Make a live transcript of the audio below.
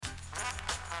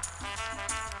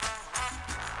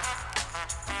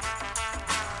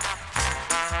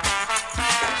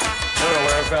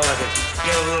felt like it.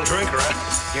 Get a little drink,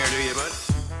 right? Here, do you, bud?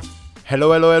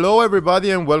 Hello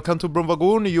everybody, and welcome to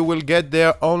Brumvagoon. You will get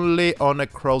there only on a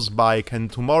cross bike,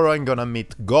 and tomorrow I'm gonna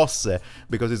meet Gosse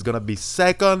because it's gonna be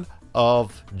 2nd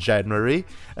of January,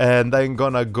 and I'm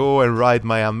gonna go and ride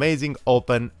my amazing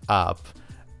open up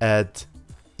at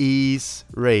Ease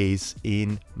Race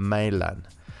in Milan.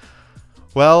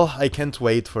 Well, I can't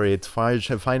wait for it.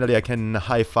 Finally, I can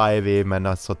high-five him and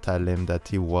also tell him that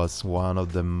he was one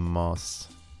of the most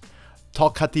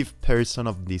talkative person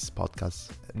of this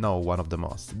podcast. No,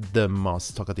 the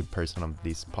most talkative person of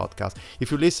this podcast.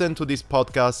 If you listen to this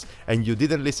podcast and you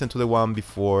didn't listen to the one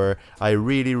before, I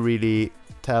really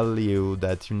tell you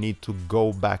that you need to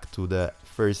go back to the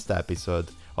first episode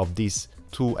of this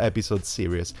 2-episode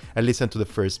series and listen to the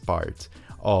first part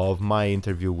of my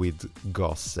interview with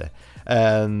Gosse,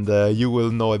 and you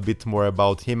will know a bit more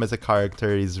about him as a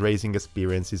character, his racing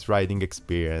experience, his riding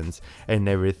experience, and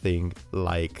everything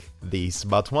like this.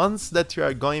 But once that you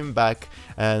are going back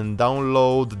and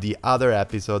download the other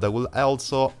episode, I will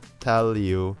also tell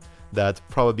you that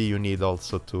probably you need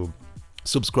also to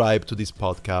subscribe to this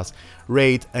podcast,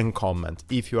 rate and comment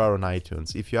if you are on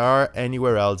iTunes. If you are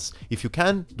anywhere else, if you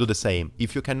can, do the same.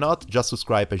 If you cannot, just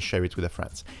subscribe and share it with your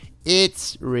friends.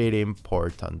 It's really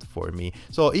important for me.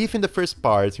 So if in the first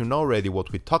part you know already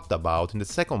what we talked about, in the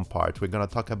second part we're gonna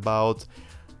talk about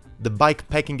the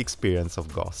bikepacking experience of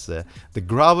Gosse, the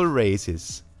gravel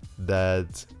races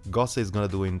that Gosse is gonna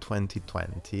do in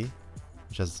 2020.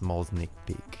 Just a small sneak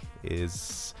peek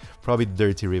is probably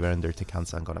Dirty River and Dirty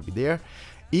Kansas are gonna be there.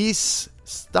 His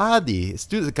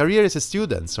career as a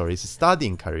student, his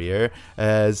studying career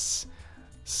as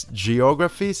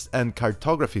geographist and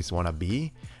cartographist wanna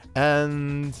be,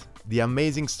 and the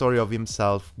amazing story of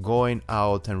himself going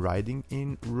out and riding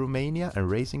in Romania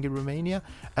and racing in Romania,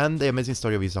 and the amazing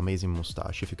story of his amazing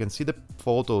mustache. If you can see the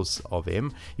photos of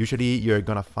him, usually you're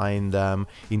gonna find them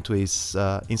into his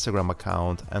Instagram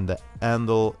account, and the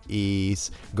handle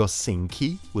is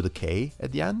Gosinki with a K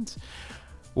at the end.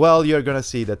 Well, you're gonna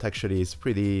see that actually he's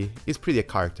pretty a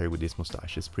character with this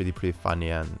mustache. It's pretty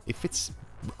funny, and it fits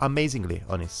amazingly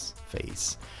on his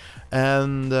face.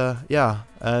 And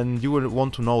and you will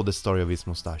want to know the story of his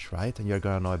mustache, right? And you're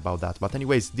gonna know about that. But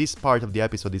anyways, this part of the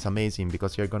episode is amazing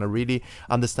because you're gonna really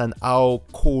understand how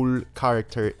cool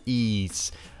character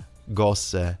is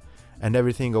Gosse, and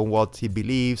everything on what he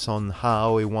believes, on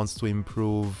how he wants to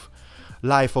improve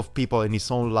life of people in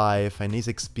his own life, and his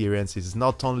experience is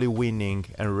not only winning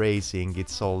and racing,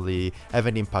 it's only have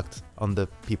an impact on the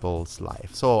people's life.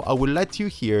 So I will let you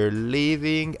here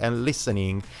living and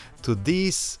listening to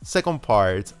this second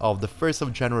part of the 1st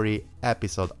of January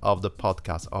episode of the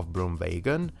podcast of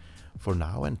Brumvagoon for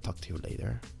now, and talk to you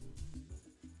later.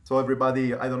 So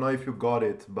everybody, I don't know if you got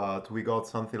it, but we got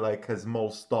something like a small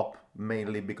stop,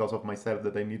 mainly because of myself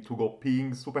that I need to go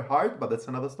peeing super hard, but that's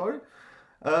another story.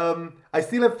 I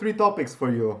still have 3 topics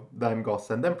for you, Dan Gosse,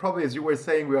 and then probably, as you were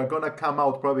saying, we are gonna come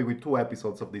out probably with 2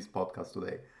 episodes of this podcast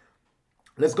today.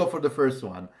 Let's go for the first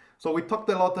one. So we talked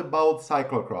a lot about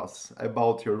cyclocross,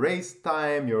 about your race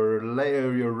time, your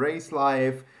race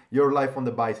life, your life on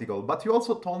the bicycle. But you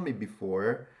also told me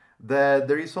before that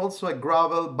there is also a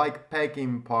gravel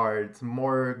bikepacking part,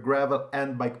 more gravel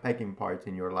and bikepacking part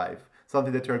in your life.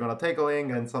 Something that you're gonna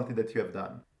tackling and something that you have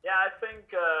done. Yeah, I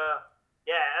think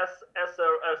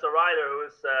as a rider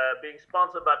who's being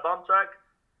sponsored by Bumtrack,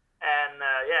 and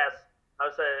yes, I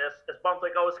would say as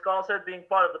Bumtrack always calls it, being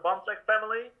part of the Bumtrack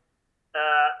family.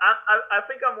 I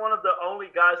think I'm one of the only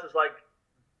guys who's like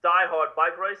diehard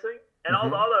bike racing, and all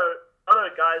the other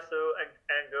guys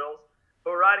and girls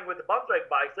who are riding with the Bumtrack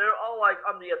bikes, they're all like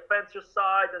on the adventure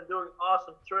side and doing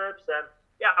awesome trips. And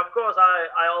yeah, of course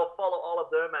I all follow all of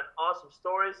them and awesome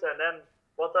stories. And then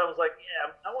one time I was like,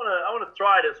 yeah, I wanna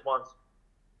try this once.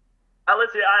 I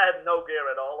had no gear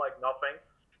at all, like nothing.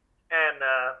 And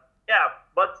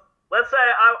but let's say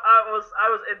I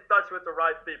was in touch with the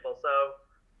right people. So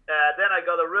then I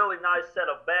got a really nice set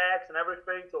of bags and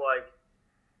everything to like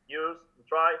use and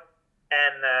try.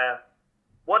 And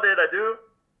what did I do?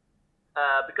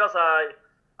 Because I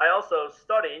also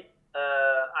study.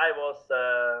 It was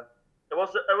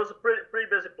a pretty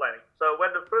busy planning. So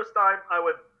when the first time I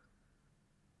went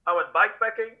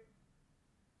bikepacking,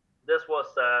 this was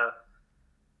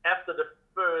after the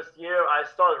first year I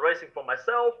started racing for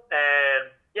myself. And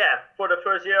yeah, for the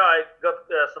first year I got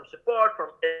some support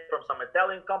from some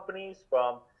Italian companies,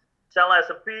 from Sella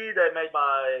S&P. They made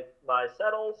my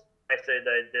saddles. Actually,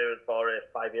 they did it for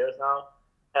 5 years now.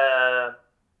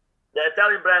 The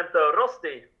Italian brand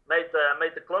Rosti made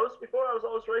the clothes before I was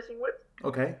always racing with.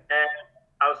 Okay. And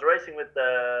I was racing with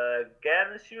the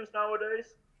Gannon shoes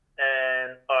nowadays.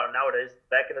 and or nowadays,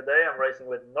 back in the day, I'm racing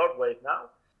with Nordwave now.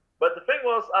 But the thing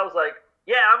was, I was like,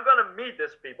 yeah, I'm gonna meet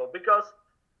these people because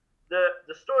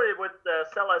the story with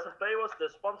Cella SFA was the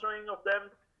sponsoring of them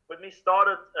with me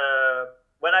started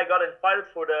when I got invited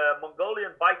for the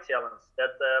Mongolian Bike Challenge,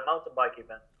 that mountain bike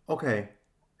event. Okay.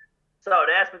 So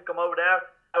they asked me to come over there.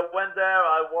 I went there.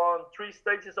 I won 3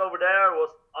 stages over there. It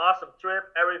was an awesome trip,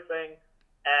 everything.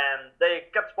 And they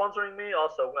kept sponsoring me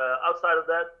also outside of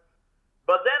that.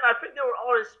 But then I think they were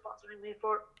always sponsoring me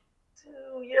for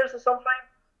 2 years or something.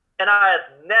 And I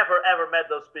had never, ever met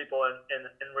those people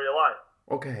in real life.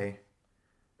 Okay.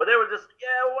 But they were just,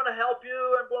 yeah, we want to help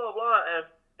you and blah, blah, blah.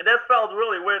 And that felt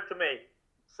really weird to me.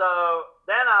 So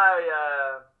then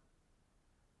I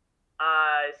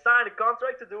signed a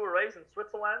contract to do a race in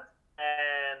Switzerland.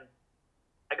 And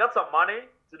I got some money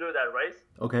to do that race.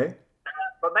 Okay.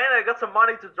 But mainly I got some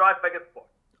money to drive back and forth.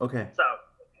 Okay. So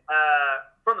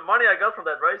from the money I got from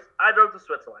that race, I drove to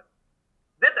Switzerland.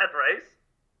 Did that race.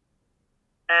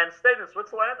 And stayed in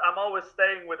Switzerland. I'm always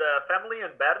staying with a family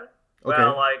in Bern. Okay.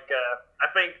 Well, like, I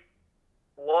think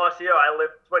last year I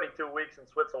lived 22 weeks in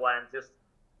Switzerland, just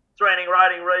training,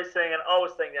 riding, racing, and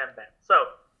always staying in Bern.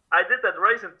 So I did that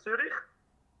race in Zurich,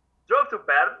 drove to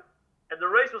Bern, and the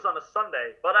race was on a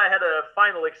Sunday. But I had a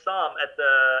final exam at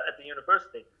the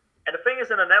university. And the thing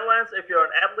is, in the Netherlands, if you're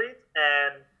an athlete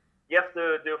and you have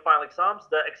to do final exams,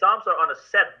 the exams are on a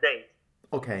set date.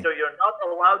 Okay. So you're not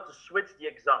allowed to switch the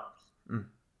exams. Mm.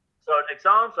 So the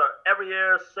exams are every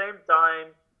year, same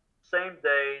time, same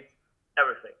date,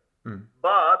 everything. Mm.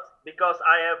 But because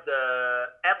I have the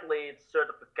athlete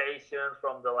certification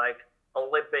from the like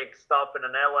Olympic stuff in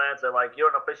the Netherlands, they're like, you're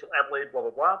an official athlete, blah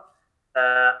blah blah.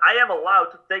 I am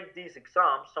allowed to take these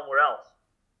exams somewhere else.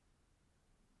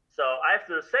 So I have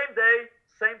to do the same day,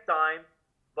 same time,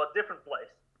 but different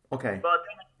place. Okay. But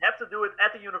I have to do it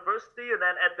at the university, and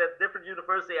then at that different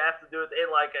university, I have to do it in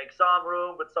like an exam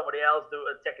room with somebody else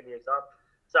checking the exam.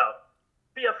 So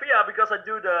via, because I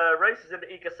do the races in the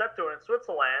IKZ Tour in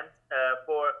Switzerland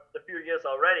for a few years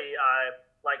already,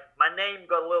 my name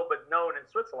got a little bit known in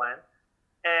Switzerland.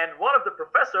 And one of the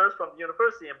professors from the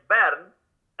university in Bern,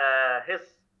 his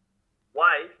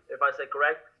wife, if I say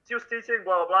correct, she was teaching,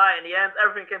 blah, blah, blah. In the end,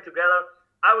 everything came together.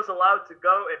 I was allowed to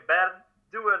go in Bern,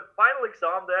 do a final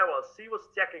exam there while she was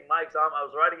checking my exam. I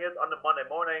was writing it on the Monday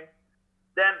morning.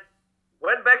 Then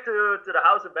went back to the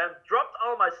house in Bern, dropped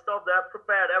all my stuff there,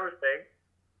 prepared everything,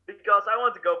 because I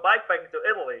wanted to go bikepacking to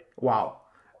Italy. Wow.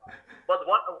 But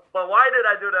why did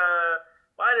I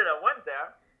went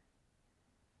there?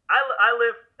 I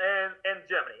live in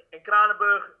Germany, in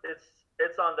Kranenburg.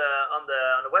 It's on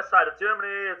the west side of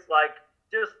Germany. It's like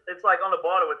on the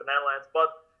border with the Netherlands.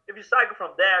 But if you cycle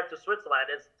from there to Switzerland,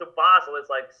 to Basel,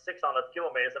 it's like 600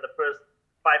 kilometers, and the first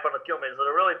 500 kilometers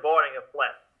are really boring and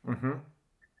flat. Mm-hmm.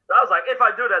 So I was like, if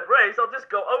I do that race, I'll just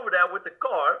go over there with the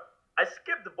car. I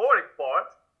skip the boarding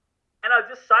part, and I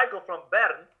just cycle from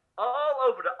Bern all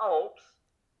over the Alps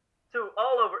to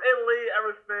all over Italy,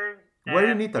 everything. Where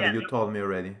in Italy? You told me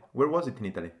already. Where was it in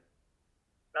Italy?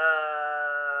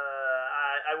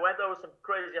 I went over some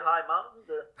crazy high mountains.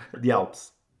 The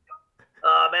Alps.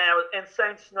 Man, it was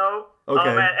insane snow. Okay.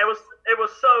 Oh man, it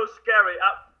was so scary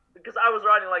because I was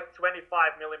riding like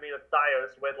 25 millimeter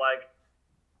tires with like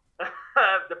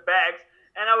the bags,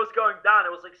 and I was going down.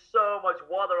 It was like so much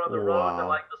water on the road and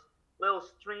like those little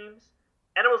streams,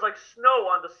 and it was like snow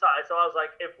on the side. So I was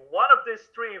like, if one of these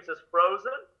streams is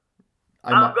frozen,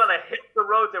 I'm gonna hit the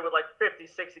road there with like 50,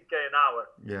 60 k an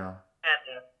hour. Yeah.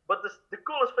 And but the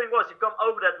coolest thing was you come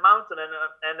over that mountain,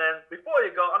 and then before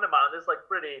you go on the mountain, it's like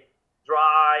pretty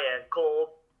dry and cold,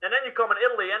 and then you come in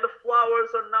Italy and the flowers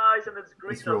are nice and it's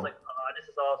green. So I was like, oh, this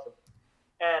is awesome.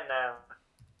 And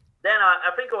then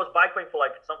I think I was bikepacking for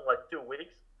like something like 2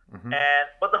 weeks. Mm-hmm.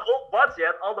 But the whole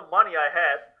budget, all the money I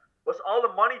had, was all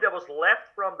the money that was left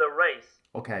from the race.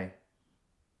 Okay.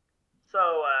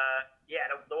 So yeah,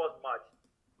 there wasn't much.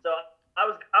 So I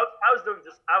was doing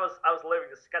this. I was living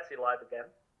the sketchy life again.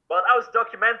 But I was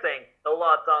documenting a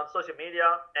lot on social media,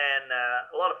 and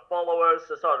a lot of followers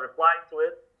started replying to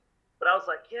it. But I was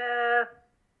like, yeah.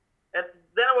 And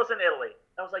then I was in Italy.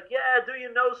 I was like, yeah, do you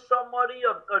know somebody,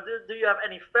 or do you have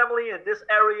any family in this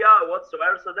area or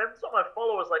whatsoever? So then some of my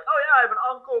followers like, oh yeah, I have an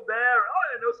uncle there. Oh,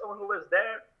 I know someone who lives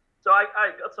there. So I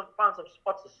found some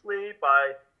spots to sleep.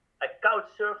 I couch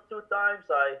surfed 2 times.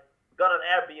 I got an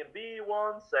Airbnb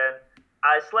once, and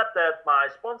I slept at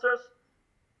my sponsors,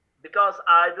 because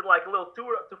I did like a little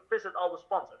tour to visit all the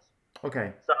sponsors.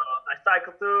 Okay. So I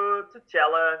cycled to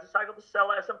Challenge, I cycled to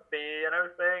Cella SMP and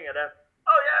everything, and then,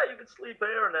 oh yeah, you can sleep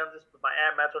here, and then just put my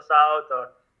air mattress out,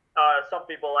 or some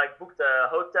people like booked a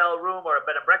hotel room or a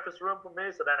bed and breakfast room for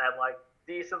me, so then I had like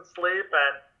decent sleep,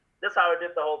 and that's how I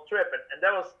did the whole trip, and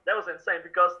that was insane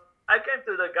because I came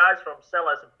to the guys from Cell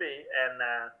S&P, and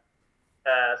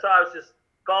so I was just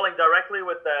calling directly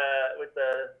with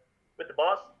the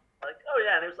boss, like, oh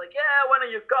yeah, and he was like, yeah, when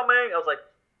are you coming? I was like,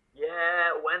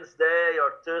 yeah, Wednesday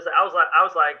or Tuesday. I was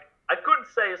like, I couldn't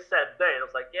say a set date. I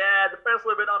was like, yeah, it depends a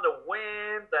little bit on the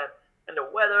wind and the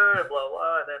weather and blah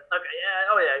blah. And then okay,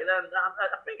 yeah, oh yeah, then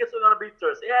I think it's gonna be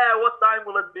Thursday. Yeah, what time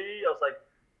will it be? I was like,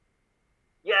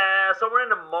 yeah, somewhere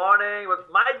in the morning. It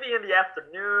might be in the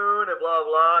afternoon and blah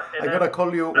blah. And I gotta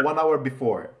call you 1 hour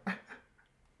before.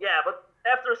 Yeah, but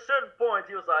after a certain point,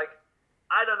 he was like,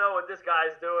 I don't know what this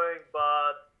guy is doing,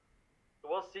 but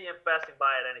we'll see him passing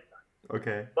by at any time.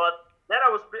 Okay. But then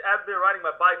I've been riding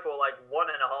my bike for like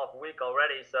 1.5 weeks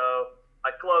already, so my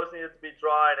clothes needed to be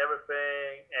dry and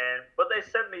everything. But they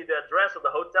sent me the address of the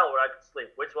hotel where I could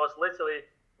sleep, which was literally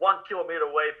 1 kilometer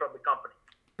away from the company.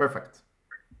 Perfect.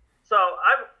 So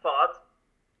I thought,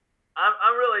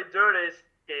 I'm really dirty.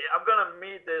 I'm gonna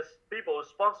meet these people who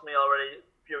sponsored me already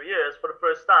a few years for the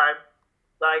first time.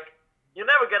 Like, you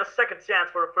never get a second chance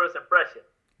for a first impression.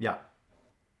 Yeah.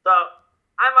 So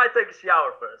I might take a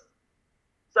shower first.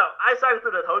 So I cycle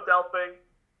to that hotel thing,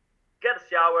 get a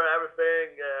shower,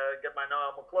 everything, get my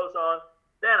normal clothes on.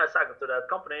 Then I cycle to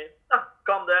that company,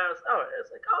 come there. It's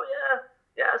like, oh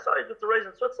yeah, I saw you did the race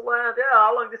in Switzerland. Yeah,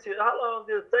 how long did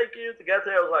it take you to get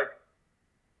there? I was like,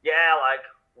 yeah, like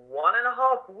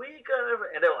 1.5 weeks and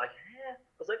everything. And they were like, yeah.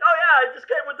 I was like, oh yeah, I just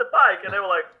came with the bike. And they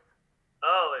were like,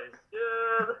 holy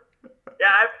shit.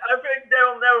 Yeah, I think they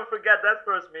will never forget that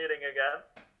first meeting again.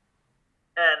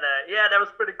 And yeah, that was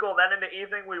pretty cool. Then in the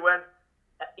evening, we went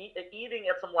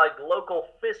eating at some like local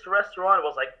fish restaurant. It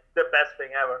was like the best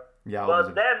thing ever. Yeah.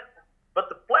 But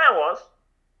the plan was,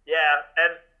 yeah,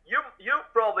 and you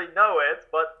probably know it,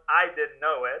 but I didn't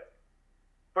know it.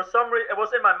 For some reason, it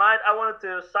was in my mind. I wanted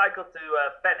to cycle to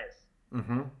Venice.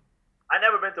 Mm-hmm. I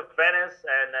never been to Venice,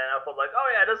 and I thought like, oh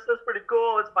yeah, that's pretty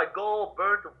cool. It's my goal.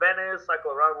 Burn to Venice,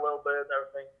 cycle around a little bit, and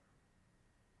everything.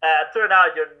 Turned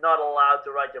out you're not allowed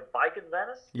to ride your bike in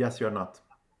Venice. Yes, you're not.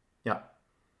 Yeah.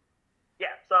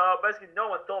 Yeah, so basically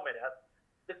no one told me that.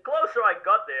 The closer I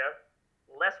got there,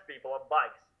 less people on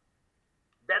bikes.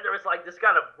 Then there was like this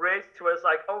kind of bridge where it's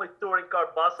like only touring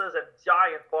car buses and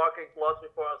giant parking lots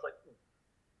before. I was like,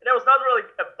 And there was not really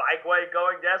a bikeway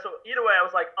going there, so either way I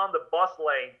was like on the bus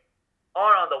lane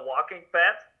or on the walking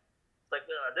path. It's like,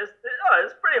 this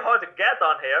is pretty hard to get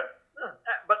on here.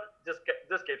 But just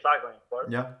keep cycling, of course.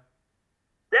 Yeah.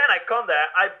 Then I come there.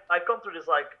 I come through this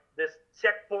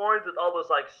checkpoint with all those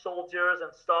like soldiers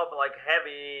and stuff, and like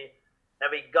heavy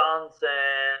guns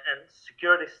and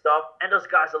security stuff. And those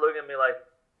guys are looking at me like,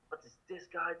 what is this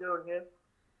guy doing here?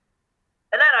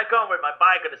 And then I come with my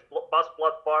bike on this bus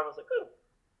platform. I was like, oh,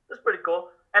 this is pretty cool.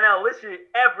 And now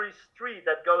literally every street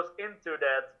that goes into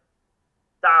that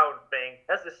town thing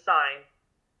has this sign.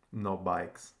 No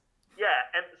bikes. Yeah,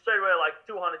 and straight away like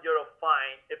 €200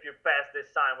 fine if you pass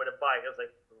this sign with a bike. I was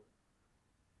like,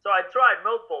 so I tried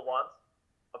multiple ones.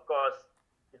 Of course,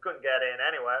 you couldn't get in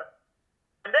anywhere.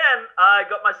 And then I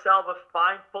got myself a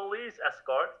fine police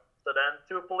escort. So then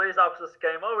 2 police officers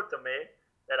came over to me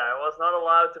that I was not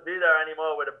allowed to be there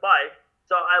anymore with a bike.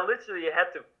 So I literally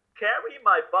had to carry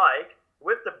my bike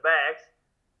with the bags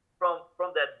from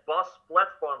that bus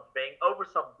platform thing over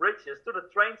some bridges to the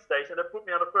train station that put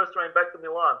me on the first train back to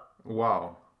Milan.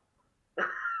 Wow.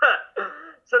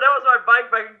 So that was my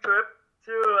bikepacking trip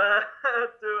to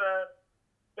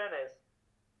Venice.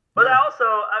 But Yeah. I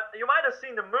also, you might have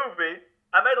seen the movie.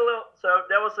 I made a little, so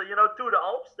there was Tour de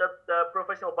Alps, the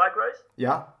professional bike race.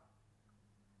 Yeah.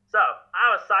 So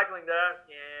I was cycling there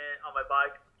on my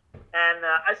bike, and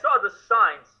I saw the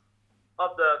signs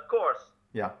of the course.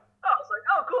 Yeah. I was like,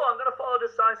 oh, cool, I'm going to follow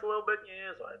the signs a little bit.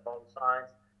 Yeah, so I followed the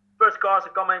signs. First cars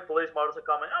are coming, police motors are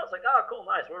coming. I was like, oh, cool,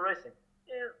 nice, we're racing.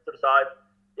 Yeah, to the side.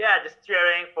 Yeah, just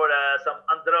cheering for some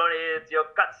Androni,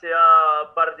 Giocazzia,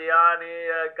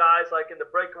 Bardiani guys, like in the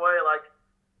breakaway, like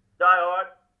die hard.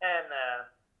 And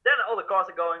then all the cars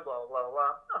are going, blah, blah,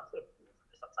 blah. Oh, so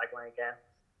I start cycling again.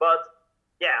 But,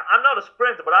 yeah, I'm not a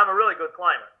sprinter, but I'm a really good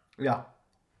climber. Yeah.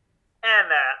 And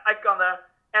I come there.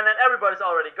 And then everybody's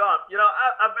already gone.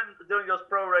 I've been doing those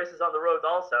pro races on the road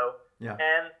also. Yeah.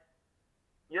 And,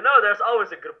 there's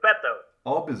always a gruppetto.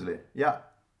 Obviously. Yeah.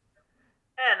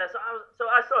 And so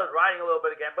I started riding a little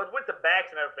bit again. But with the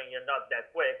bags and everything, you're not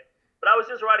that quick. But I was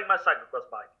just riding my cyclocross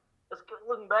bike. Just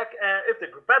looking back, if the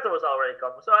gruppetto was already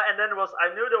coming. So, and then I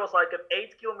knew there was like an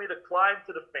 8-kilometer climb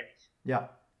to the finish.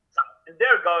 Yeah. So, and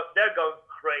they're going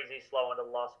crazy slow on the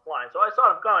last climb. So I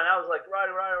saw them coming. I was like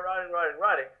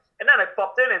riding. And then I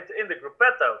popped in the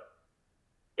gruppetto.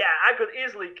 Yeah, I could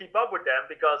easily keep up with them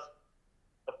because,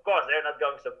 of course, they're not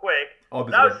going so quick.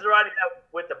 Obviously. But I was just riding out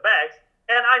with the bags,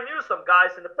 and I knew some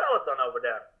guys in the peloton over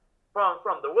there from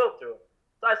the World Tour.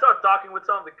 So I started talking with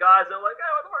some of the guys. They were like,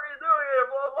 "Hey, what are you doing here?"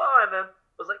 Blah blah. And then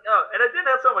I was like, "Oh," and I didn't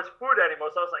have so much food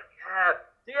anymore. So I was like, "Yeah,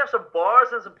 do you have some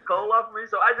bars and some cola for me?"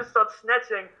 So I just started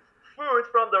snatching food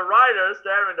from the riders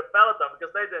there in the peloton because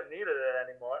they didn't need it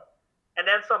anymore. And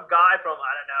then some guy from,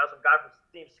 I don't know, some guy from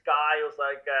Team Sky was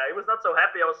like, he was not so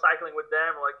happy I was cycling with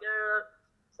them. Like, yeah,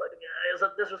 it's like, yeah, is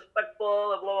it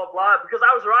disrespectful, blah, blah, blah. Because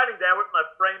I was riding there with my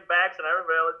frame bags and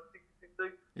everybody like, tick, tick,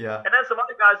 tick. Yeah. And then some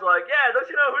other guys were like, yeah, don't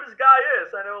you know who this guy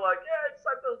is? And they were like, yeah, it's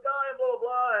like this guy, blah, blah,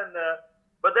 blah. And,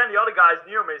 but then the other guys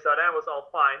knew me, so that was all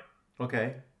fine.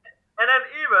 Okay. And then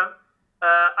even,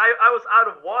 I was out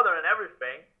of water and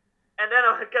everything. And then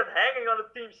I kept hanging on the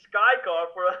Team Sky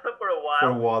car for a while.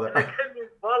 For water. And they gave me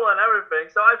a bottle and everything.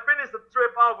 So I finished the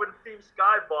trip off with a Team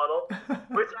Sky bottle,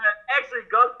 which I actually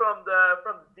got from the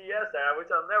DS there, which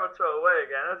I'll never throw away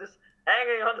again. I was just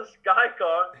hanging on the Sky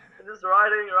car and just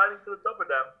riding to the top of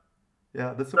them.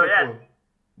 Yeah, that's super cool.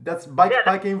 That's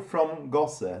biking from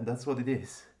Gosse. That's what it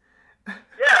is.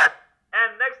 Yeah.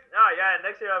 And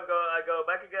next year I go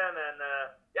back again, and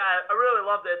I really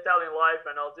love the Italian life,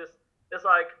 and it's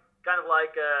like kind of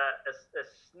like a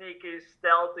sneaky,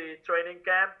 stealthy training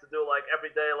camp to do like every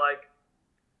day, like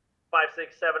 5,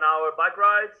 6, 7 hour bike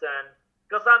rides, and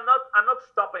because I'm not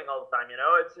stopping all the time, you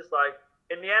know. It's just like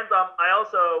in the end, I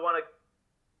also want to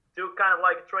do kind of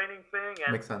like a training thing,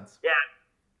 and makes sense. Yeah,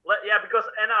 because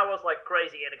I was like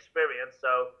crazy inexperienced,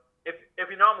 so. If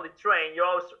you normally train, you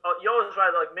always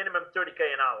ride like minimum 30k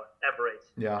an hour average.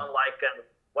 Yeah. On like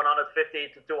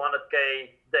 150 to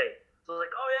 200k day. So it's like,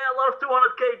 oh yeah, a lot of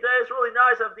 200k days, really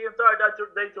nice. I have the entire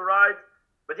day to ride.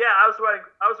 But yeah, I was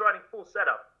riding full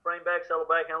setup, frame bag,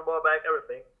 saddlebag, handlebar bag,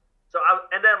 everything. So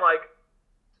and then like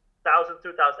 1,000,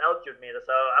 2,000 altitude meters.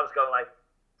 So I was going like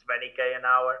 20k an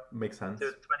hour. Makes sense.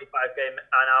 To 25k an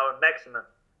hour maximum.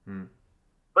 Hmm.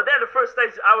 But then the first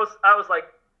stage, I was like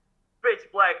pitch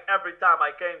black every time I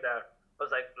came there. I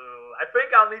was like, I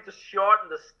think I'll need to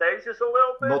shorten the stages a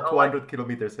little bit. Not 200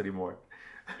 kilometers anymore.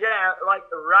 Yeah, like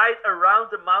right around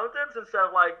the mountains instead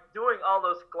of like doing all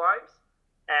those climbs.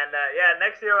 And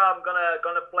next year I'm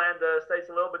gonna plan the stage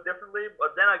a little bit differently.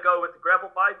 But then I go with the gravel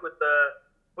bike with the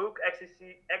Hook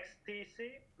XTC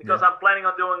because I'm planning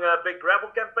on doing a big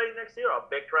gravel campaign next year, or a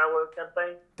big gravel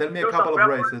campaign. Tell me a couple of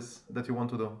races that you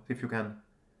want to do, if you can.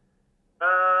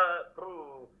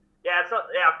 Yeah, it's not.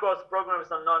 Yeah, of course, the program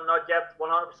is not yet 100%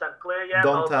 clear yet.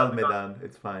 Don't tell me then.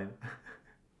 It's fine.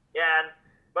 Yeah,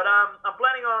 but I'm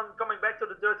planning on coming back to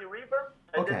the Dirty Reaver.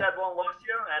 I did that one last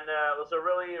year, and it was a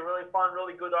really fun,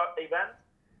 really good event.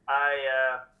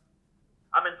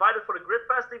 I'm invited for the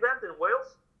Gridfest event in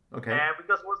Wales. Okay. And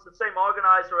because it was the same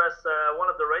organizer as one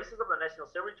of the races of the National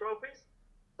Series trophies.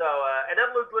 So and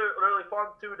that looked really fun.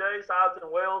 2 days out in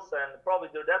Wales, and probably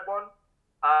do that one.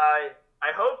 I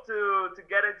hope to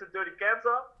get into Dirty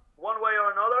Kansas one way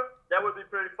or another. That would be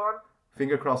pretty fun.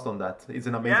 Finger crossed on that. It's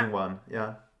an amazing one.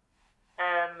 Yeah.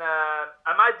 And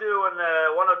I might do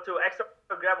one or two extra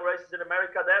gravel races in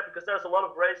America there because there's a lot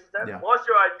of races there. Yeah. Last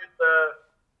year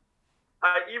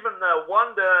I even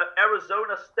won the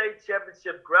Arizona State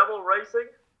Championship gravel racing.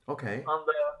 Okay. On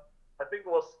the, I think it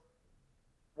was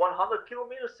 100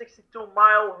 kilometers,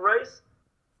 62-mile race.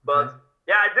 But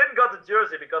yeah, I didn't go to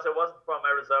Jersey because I wasn't from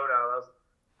Arizona. I was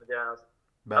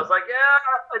like, yeah,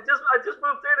 I just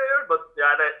moved in here, but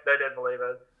yeah, they didn't believe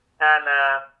it. And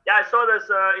I saw this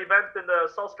event in the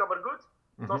Salzkammergut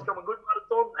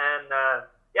Marathon, and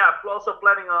I'm also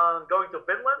planning on going to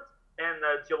Finland in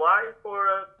July for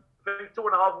I think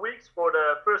 2.5 weeks for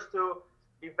the first 2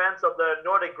 events of the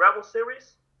Nordic Gravel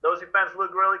Series. Those events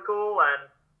look really cool, and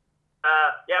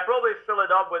probably fill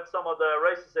it up with some of the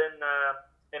races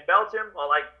in Belgium, or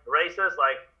like races,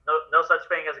 like no such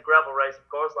thing as a gravel race, of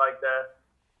course, like the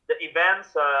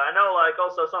events. I know like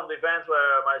also some of the events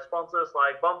where my sponsors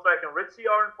like Bontrack and Ritzy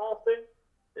are involved in.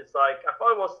 It's like, I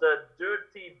thought it was the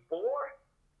Dirty Boar.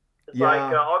 It's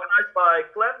like organized by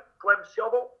Clem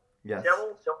Shovel. Yes.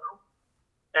 Shovel.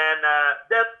 And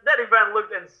that event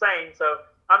looked insane. So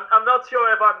I'm not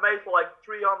sure if I made for like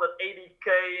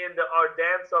 380k in the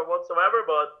Ardennes or whatsoever,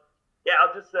 but yeah,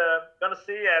 I'm just gonna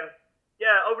see. And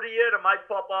yeah, over the year there might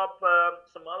pop up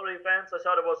some other events. I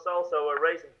saw there was also a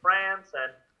race in France,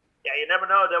 and yeah, you never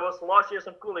know. There was last year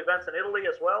some cool events in Italy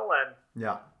as well, and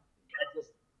it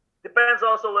just depends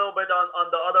also a little bit on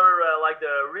the other like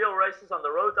the real races on the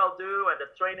road I'll do and the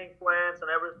training plans and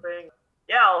everything.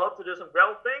 yeah, I'll hope to do some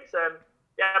gravel things. And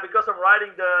yeah, because I'm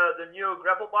riding the new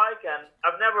gravel bike, and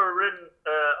I've never ridden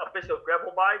official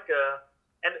gravel bike.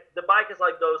 And the bike is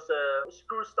like those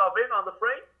screw stuff in on the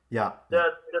frame, Yeah.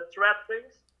 the thread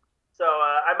things. So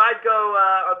I might go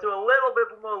onto a little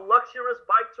bit more luxurious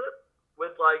bike trip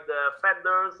with like the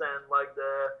fenders and like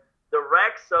the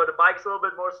racks, so the bike's a little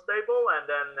bit more stable. And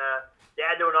then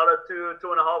yeah, do another 2.5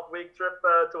 week trip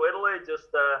to Italy, just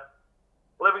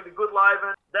living the good life.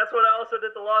 And that's what I also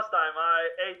did the last time. I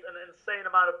ate an insane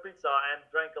amount of pizza and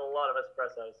drank a lot of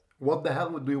espressos. What the hell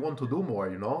do you want to do more,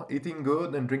 you know? Eating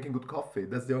good and drinking good coffee.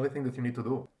 That's the only thing that you need to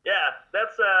do. Yeah,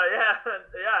 that's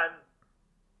yeah, and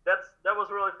that was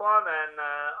really fun. And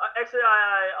actually,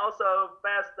 I also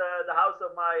passed the house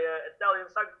of my Italian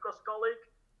cyclocross colleague,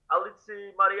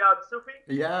 Alici Maria Zuffi.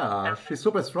 Yeah, she's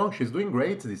super strong. She's doing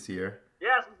great this year.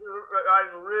 Yeah, she's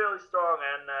riding really strong.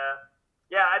 And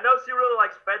yeah, I know she really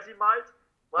likes Vegemite,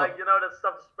 like you know that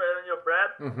stuff to spread on your bread.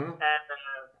 Mm-hmm. And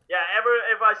yeah,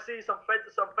 if I see some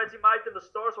Vegemite in the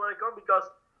stores where I come, because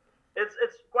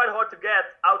it's quite hard to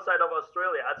get outside of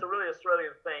Australia. It's a really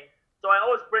Australian thing. So I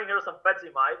always bring her some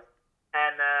Vegemite.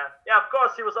 And yeah, of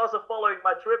course, she was also following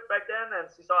my trip back then, and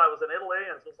she saw I was in Italy,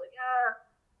 and she was like,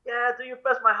 yeah, do you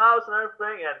pass my house and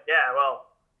everything? And yeah,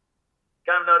 well,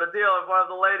 kind of know the deal. If one of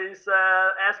the ladies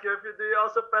asks you if you do you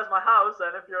also pass my house,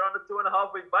 and if you're on a 2.5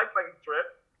 week bikepacking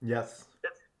trip, Yes.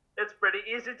 it's pretty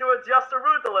easy to adjust the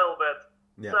route a little bit.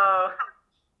 Yeah. So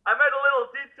I made a little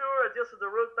detour, adjusted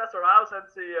the route past her house, and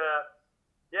she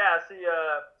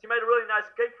made a really nice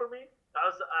cake for me.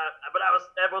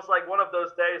 It was like one of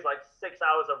those days, like 6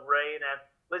 hours of rain, and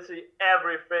literally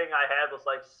everything I had was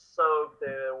like soaked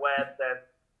and wet, and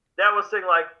that was thing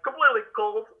like completely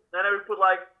cold. And then we put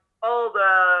like all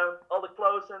the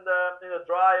clothes in the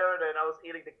dryer, and then I was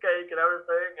eating the cake and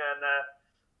everything, and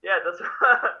yeah, that's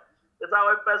that's how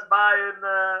I passed by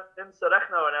in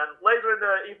Seregno. And then later in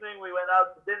the evening we went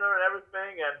out to dinner and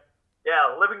everything, and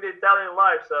yeah, living the Italian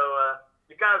life. So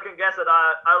you kind of can guess that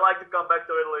I like to come back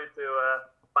to Italy to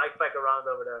bikepack around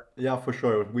over there. Yeah, for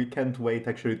sure. We can't wait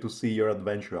actually to see your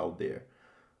adventure out there.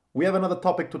 We have another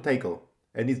topic to tackle,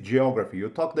 and it's geography. You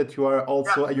talk that you are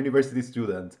also a university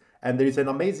student, and there is an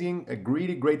amazing, a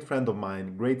really great friend of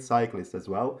mine, great cyclist as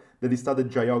well, that he studied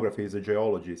geography. He's a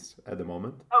geologist at the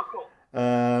moment. Oh, cool.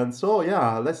 And so,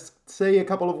 yeah, let's say a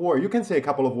couple of words. You can say a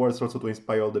couple of words also to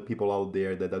inspire all the people out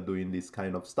there that are doing this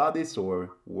kind of studies or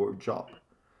job.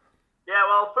 Yeah,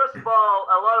 well, first of all,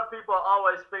 a lot of people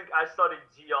always think I studied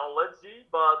geology,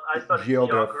 but I studied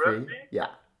geography.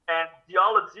 Yeah. And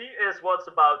geology is what's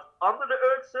about under the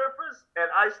Earth's surface, and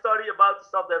I study about the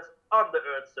stuff that's on the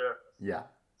Earth's surface. Yeah.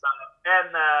 So,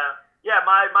 and yeah,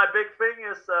 my big thing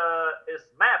is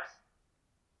maps,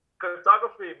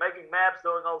 cartography, making maps,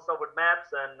 doing all the stuff with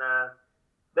maps, and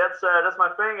that's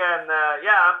my thing. And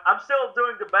yeah, I'm still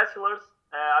doing the bachelor's.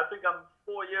 I think I'm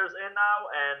 4 years in now,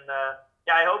 and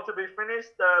yeah, I hope to be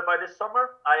finished by this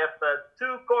summer. I have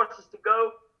 2 courses to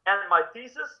go and my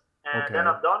thesis, and then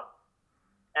I'm done.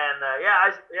 And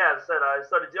as I said, I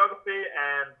studied geography,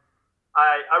 and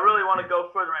I really want to go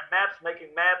further in maps,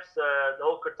 making maps, the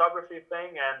whole cartography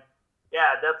thing. And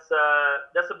yeah, that's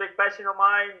a big passion of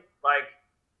mine. Like,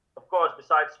 of course,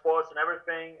 besides sports and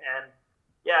everything. And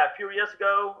yeah, a few years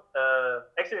ago,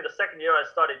 actually the second year I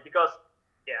studied, because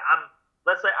yeah, I'm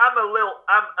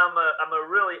a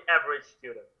really average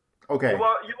student. Okay.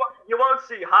 You won't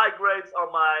see high grades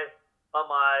on my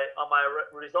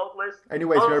result list.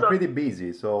 Anyways, also, you're pretty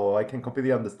busy, so I can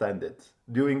completely understand it.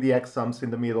 Doing the exams in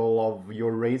the middle of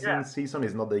your racing season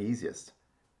is not the easiest.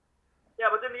 Yeah,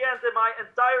 but in the end, in my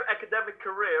entire academic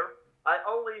career, I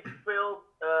only failed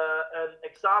an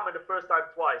exam in the first time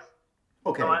twice.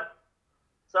 Okay.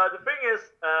 So the thing is,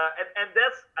 and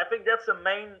I think that's the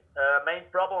main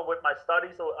problem with my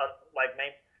studies. It's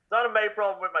not a main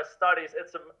problem with my studies.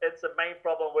 It's a main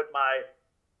problem with my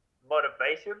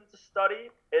motivation to study.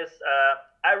 Is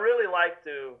I really like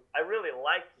to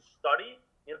study.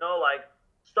 You know, like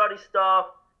study stuff,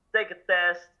 take a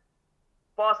test,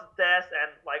 pass the test,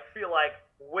 and like feel like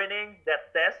winning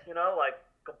that test. You know, like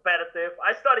competitive.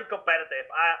 I study competitive.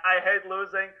 I hate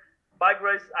losing. Bike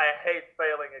race, I hate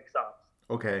failing exams.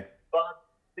 Okay. But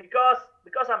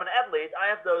because I'm an athlete, I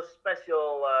have those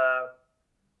special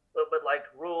little bit like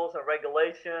rules and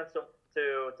regulations to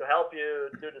help you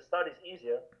do the studies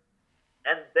easier.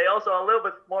 And they also are a little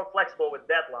bit more flexible with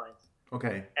deadlines.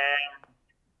 Okay. And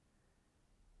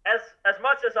as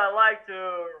much as I like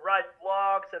to write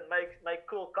blogs and make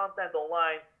cool content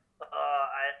online,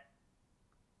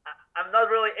 I'm not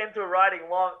really into writing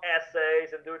long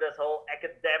essays and do this whole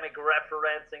academic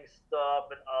referencing stuff.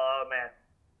 And oh man,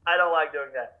 I don't like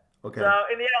doing that. Okay. So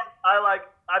in the end, I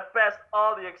passed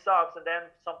all the exams, and then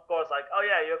some course like, oh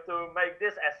yeah, you have to make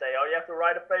this essay, or you have to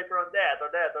write a paper on that,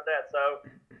 or that, or that. So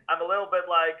I'm a little bit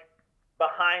like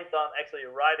behind on actually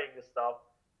writing the stuff,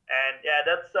 and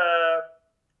that's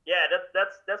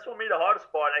for me the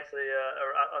hardest part actually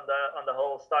on the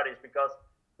whole studies, because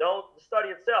the study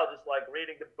itself is like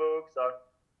reading the books,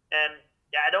 and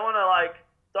yeah, I don't want to like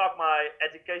talk my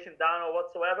education down or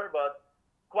whatsoever, but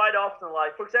quite often,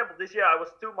 like for example, this year I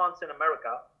was 2 months in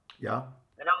America, Yeah.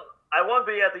 and I won't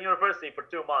be at the university for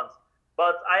 2 months,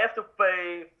 but I have to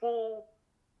pay full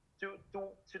to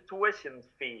tuition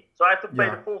fee. So I have to pay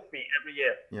Yeah. the full fee every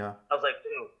year. Yeah. I was like,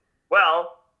 ew.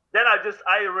 Well, then I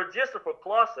register for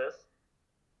classes.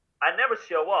 I never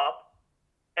show up,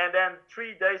 and then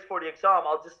 3 days for the exam,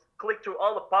 I'll just click through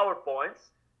all the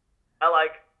PowerPoints. I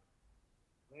like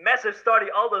massive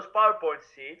study all those PowerPoint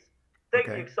sheets, take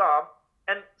the Okay. exam,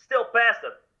 and still pass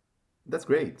them. That's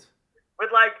great.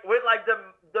 With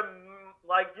the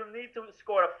like you need to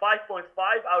score a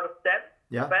 5.5 out of 10 to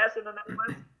Yeah. pass in the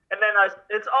Netherlands, and then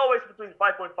it's always between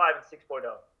 5.5 and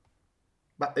 6.0.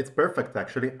 But it's perfect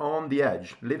actually. On the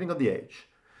edge, living on the edge.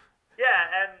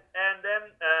 Yeah, and then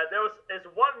there is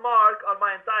one mark on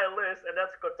my entire list, and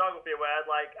that's cartography, where I had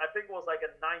like I think it was like a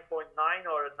 9.9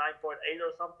 or a 9.8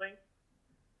 or something,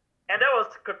 and that was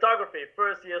cartography,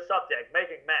 first year subject,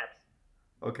 making maps.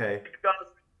 Okay.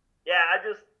 Because yeah, I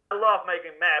love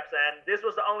making maps, and this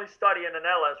was the only study in the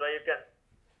Netherlands where you can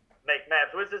make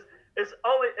maps, which is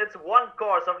it's one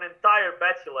course of an entire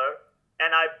bachelor,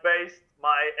 and I based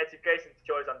my education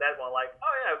choice on that one. Like,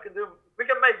 oh yeah, we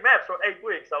can make maps for 8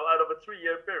 weeks, so out of a 3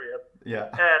 year period. Yeah.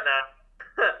 And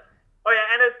oh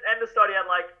yeah, and the study had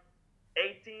like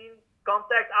 18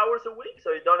 contact hours a week,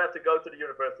 so you don't have to go to the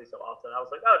university so often. I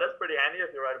was like, oh, that's pretty handy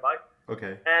if you ride a bike.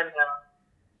 Okay. And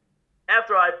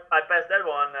after I passed that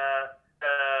one,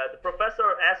 the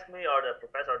professor asked me, or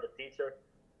the teacher,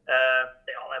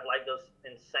 they all have like those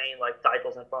insane like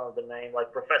titles in front of the name,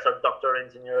 like professor, doctor,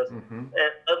 engineers. Mm-hmm.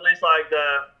 And at least like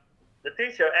the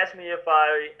teacher asked me if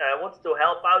I wanted to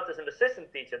help out as an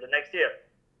assistant teacher the next year.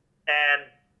 And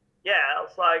yeah, I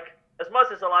was like, as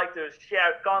much as I like to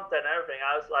share content and everything,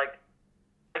 I was like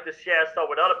to share stuff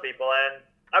with other people, and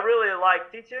I really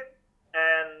like teaching.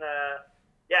 And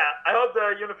yeah, I hope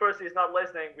the university is not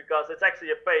listening, because it's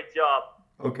actually a paid job.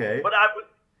 Okay. But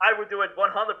I would do it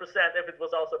 100% if it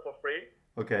was also for free,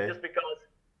 Okay. just because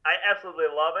I absolutely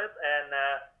love it. And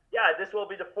yeah, this will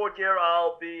be the 4th year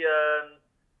I'll be an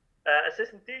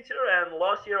assistant teacher. And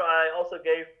last year I also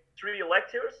gave 3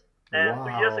 lectures. And Wow.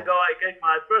 2 years ago I gave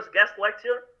my first guest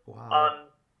lecture Wow. on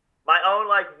my own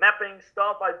like mapping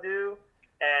stuff I do.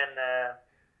 And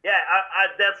yeah, I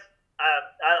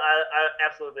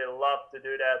absolutely love to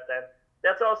do that. And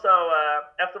that's also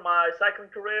after my cycling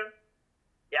career.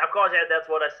 Yeah, of course, yeah, that's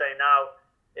what I say now.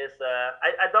 Is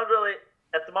I don't really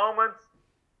at the moment.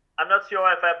 I'm not sure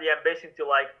if I have the ambition to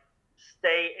like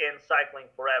stay in cycling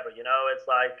forever. You know, it's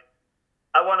like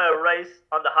I want to race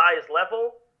on the highest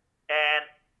level, and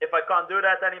if I can't do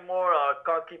that anymore or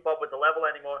can't keep up with the level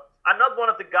anymore, I'm not one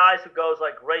of the guys who goes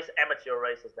like race amateur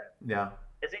races. Then Yeah.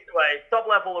 it's either way top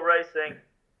level racing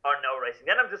or no racing.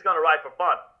 Then I'm just gonna ride for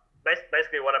fun.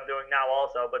 Basically, what I'm doing now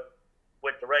also, but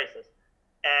with the races,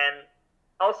 and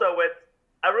also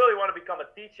I really want to become a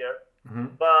teacher,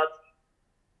 Mm-hmm. but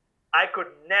I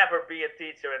could never be a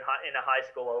teacher in a high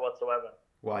school or whatsoever,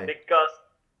 Why? because,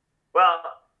 well,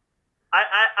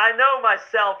 I know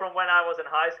myself from when I was in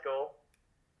high school,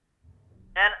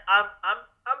 and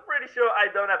I'm pretty sure I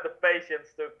don't have the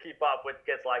patience to keep up with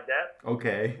kids like that.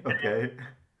 Okay. Okay.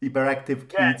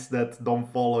 Hyperactive Yeah. kids that don't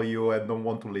follow you and don't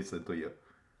want to listen to you.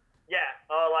 Yeah,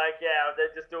 or like they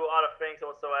just do other things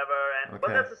whatsoever, and but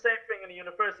Okay. that's the same thing in the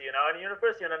university, you know. In the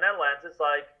university in the Netherlands, it's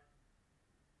like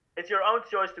it's your own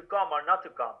choice to come or not to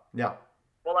come. Yeah.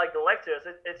 Well, like the lectures,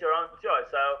 it's your own choice.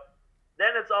 So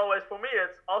then it's always for me.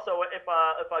 It's also if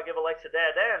I give a lecture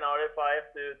there then, or if I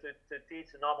have to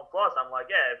teach a normal class, I'm like,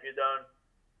 yeah,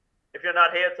 if you're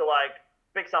not here to like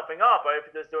pick something up, or if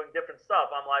you're just doing different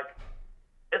stuff, I'm like,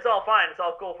 it's all fine, it's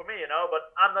all cool for me, you know.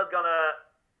 But I'm not gonna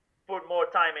put more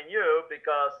time in you,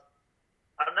 because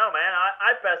I don't know, man.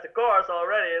 I passed the course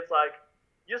already. It's like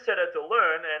you sit there to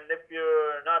learn, and if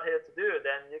you're not here to do it,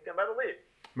 then you can better leave.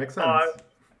 Makes Or sense.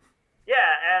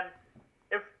 yeah, and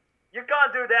if you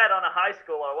can't do that on a high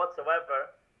school or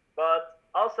whatsoever, but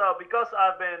also because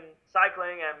I've been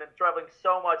cycling and been traveling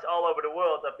so much all over the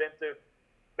world, I've been to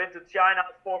China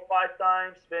 4 or 5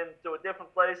 times, been to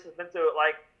different places, been to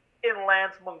like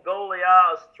inland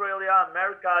Mongolia, Australia,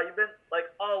 America. You've been like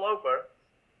all over,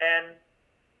 and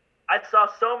I saw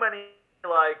so many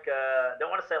like don't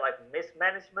want to say like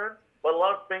mismanagement, but a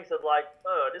lot of things that like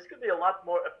this could be a lot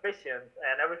more efficient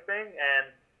and everything.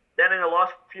 And then in the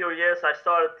last few years, I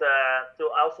started to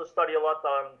also study a lot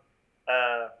on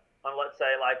let's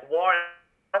say like war and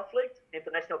conflict,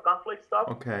 international conflict stuff.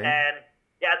 Okay. And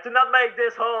yeah, to not make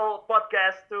this whole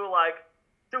podcast too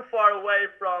far away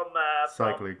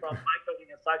Cycling. from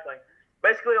biking and cycling.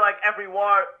 Basically, like every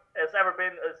war has ever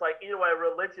been, it's like either way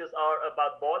religious or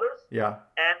about borders, Yeah.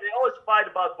 and they always fight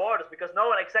about borders because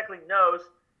no one exactly knows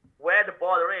where the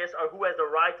border is or who has the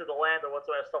right to the land or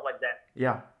whatsoever stuff like that.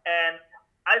 Yeah. And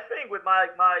I think with my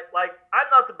like I'm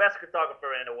not the best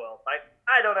cartographer in the world. Like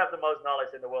I don't have the most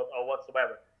knowledge in the world or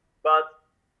whatsoever, but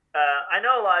I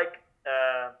know like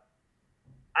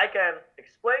I can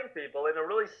explain people in a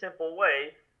really simple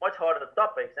way much harder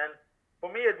topics. And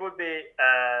for me, it would be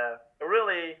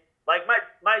really like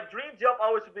my dream job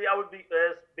always would be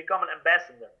is become an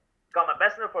ambassador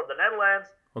for the Netherlands,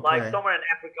 like Okay. somewhere in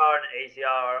Africa or in Asia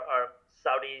or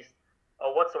Southeast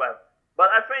or whatsoever. But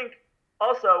I think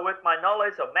also with my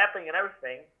knowledge of mapping and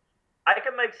everything, I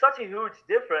can make such a huge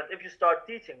difference if you start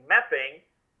teaching mapping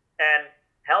and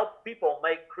help people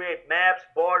create maps,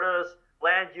 borders,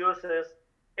 land uses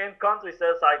in countries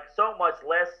that's like so much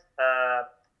less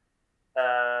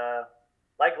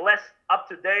less up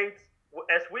to date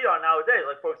as we are nowadays.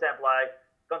 Like for example, like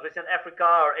countries in Africa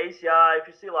or Asia, if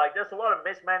you see like there's a lot of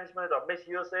mismanagement or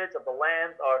misusage of the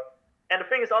land, or and the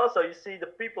thing is also you see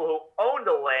the people who own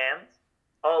the land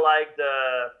or like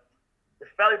the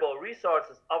valuable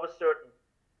resources of a certain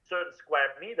square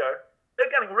meter,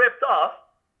 they're getting ripped off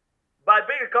by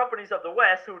bigger companies of the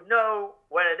West who know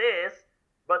where it is,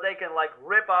 but they can like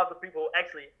rip off the people who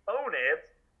actually own it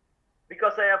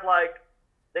because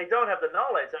they don't have the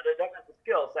knowledge or they don't have the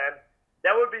skills. And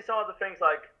that would be some of the things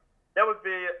like that would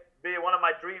be one of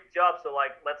my dream jobs. So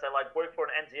like let's say like work for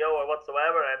an NGO or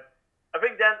whatsoever. And I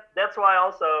think that's why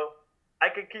also I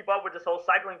can keep up with this whole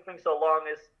cycling thing so long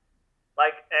is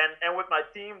like and with my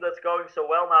team that's going so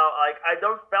well now, like I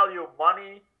don't value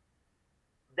money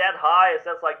that high as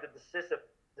that's like the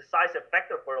decisive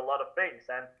factor for a lot of things.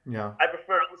 And Yeah. I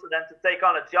prefer also then to take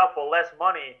on a job for less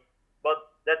money,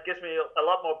 but that gives me a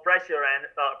lot more pressure and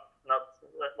not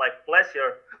like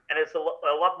pleasure, and it's a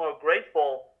lot more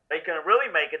grateful. They can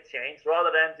really make a change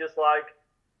rather than just like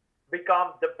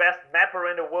become the best mapper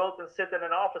in the world and sit in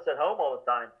an office at home all the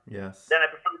time. Yes. Then I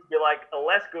prefer to be like a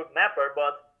less good mapper,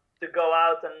 but to go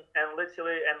out and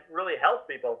literally and really help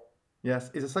people.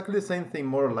 Yes, it's exactly the same thing,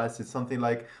 more or less. It's something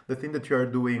like the thing that you are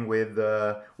doing with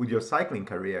your cycling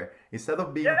career. Instead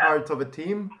of being Yeah, part of a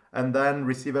team and then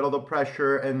receive a lot of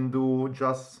pressure and do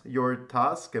just your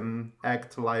task and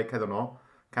act like, I don't know,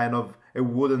 kind of a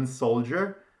wooden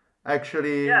soldier,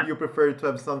 actually yeah. you prefer to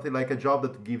have something like a job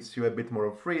that gives you a bit more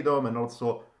of freedom and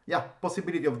also, yeah,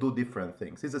 possibility of do different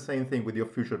things. It's the same thing with your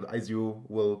future as you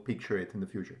will picture it in the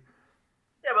future.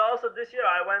 Yeah, but also this year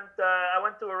I went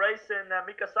to a race in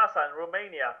Mikasasa in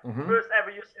Romania, Mm-hmm. first ever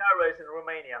UCI race in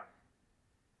Romania.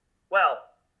 Well,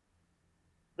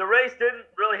 the race didn't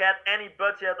really have any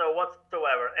budget or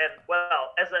whatsoever. And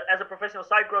well, as a professional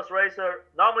cyclocross racer,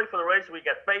 normally for the race we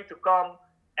get paid to come,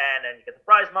 and then you get the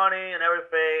prize money and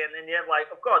everything. And in the end, like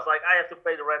of course, like I have to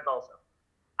pay the rent also.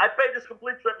 I paid this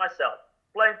complete trip myself,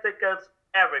 plane tickets,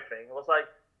 everything. It was like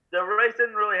the race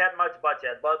didn't really have much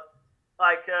budget, but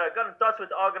like got in touch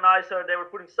with the organizer. They were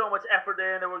putting so much effort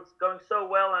in. It was going so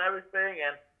well and everything,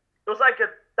 and it was like a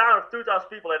town of 2,000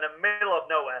 people in the middle of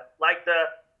nowhere. Like the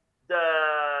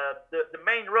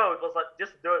main road was like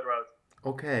just a dirt road.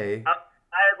 Okay. I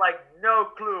had like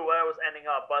no clue where I was ending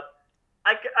up, but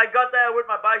I got there with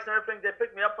my bikes and everything. They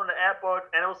picked me up from the airport,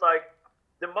 and it was like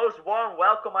the most warm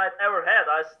welcome I'd ever had.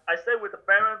 I stayed with the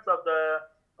parents of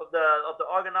the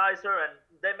organizer, and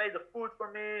they made the food for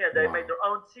me, and they made Wow. their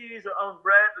own cheese, their own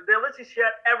bread. They literally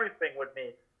shared everything with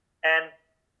me, and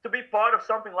to be part of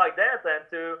something like that and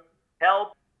to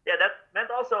help, yeah, that meant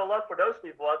also a lot for those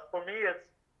people. But for me,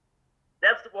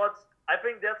 that's what's I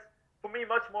think that's for me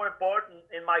much more important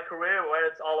in my career, where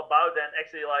it's all about. Than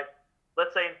actually like,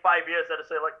 let's say in 5 years, that I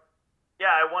say like,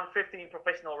 yeah, I won 15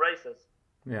 professional races.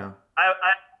 Yeah. I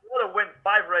want to win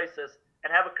 5 races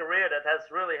and have a career that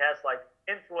really has like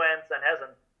influence and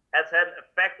has had an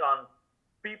effect on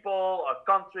people or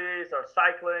countries or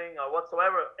cycling or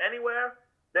whatsoever anywhere,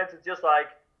 than to just like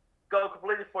go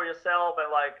completely for yourself and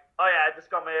like, oh yeah, I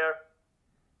just come here,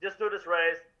 just do this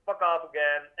race, fuck off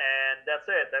again, and that's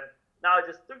it. And now I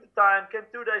just took the time, came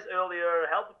 2 days earlier,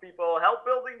 helped the people, helped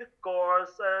building the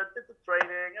course, did the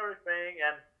training, everything,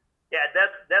 and yeah,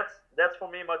 that's for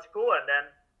me much cooler. And then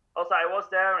also I was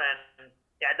there, and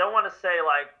yeah, I don't want to say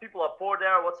like people are poor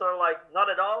there or whatsoever, like not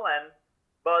at all. And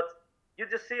but you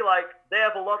just see like they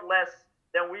have a lot less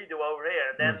than we do over here.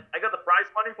 And then I got the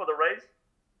prize money for the race.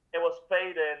 It was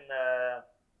paid in the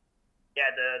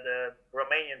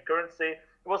Romanian currency.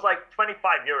 It was like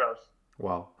 25 euros.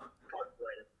 Wow.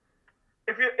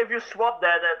 If you swap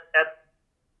that at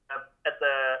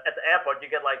the airport, you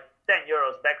get like 10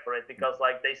 euros back for it because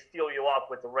like they steal you off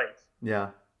with the rates.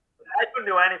 Yeah. I couldn't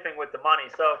do anything with the money,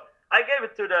 so I gave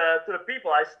it to the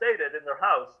people I stayed at in their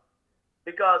house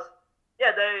because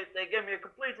they gave me a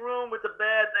complete room with a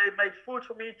bed. They made food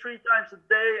for me 3 times a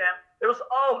day, and it was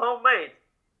all homemade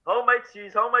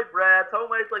cheese, homemade bread,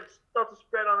 homemade like stuff to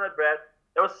spread on that bread.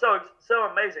 It was so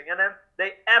amazing, and then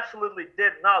they absolutely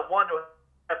did not want to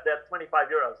have that 25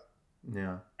 euros.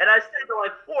 Yeah. And I stayed for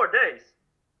like 4 days.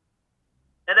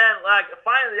 And then like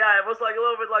finally, it was like a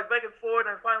little bit like back and forth,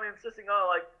 and finally insisting on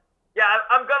like,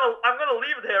 I'm gonna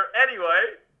leave it here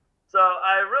anyway. So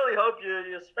I really hope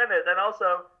you spend it. And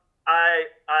also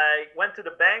I went to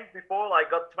the bank before,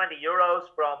 like got 20 euros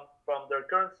from their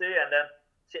currency, and then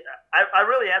I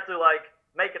really had to like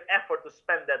make an effort to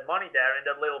spend that money there in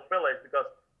that little village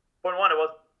because point one, it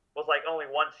was like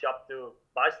only one shop to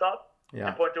buy stuff.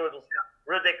 Yeah. And point two, it was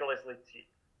ridiculously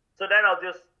cheap. So then I'll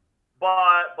just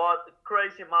bought a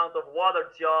crazy amount of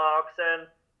water jugs and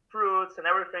fruits and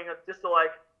everything just to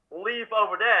like leave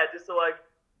over there, just to like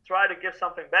try to give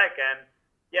something back. And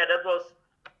that was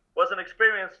an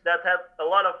experience that had a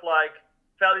lot of like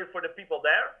value for the people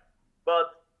there,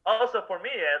 but also for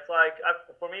me, it's like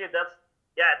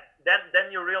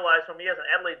then you realize for me as an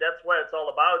athlete, that's what it's all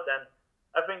about. And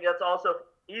I think that's also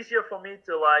easier for me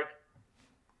to like,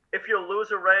 if you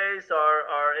lose a race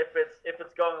or if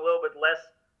it's going a little bit less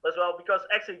well, because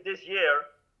actually this year,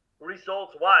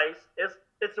 results wise, it's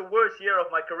the worst year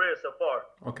of my career so far.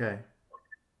 Okay.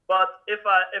 But if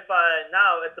I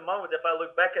now at the moment, if I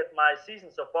look back at my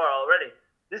season so far already,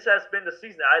 this has been the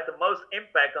season I had the most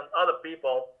impact on other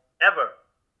people ever.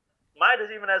 Mine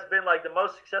has been like the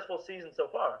most successful season so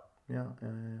far. Yeah.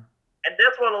 And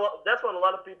that's what a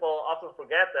lot of people often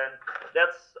forget, and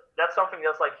that's something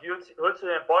that's like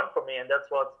hugely important for me, and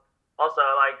that's what also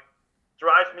like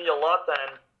drives me a lot.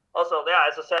 And also,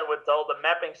 as I said, with all the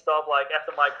mapping stuff, like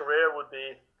after my career would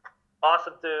be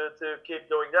awesome to keep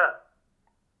doing that.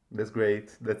 That's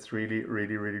great. That's really,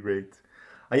 really, really great.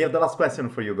 I have the last question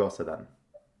for you, Gosse, then.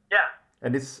 Yeah.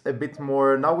 And it's a bit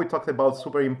more, now we talked about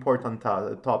super important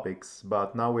topics,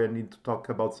 but now we need to talk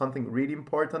about something really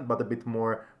important, but a bit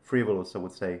more frivolous, I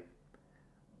would say.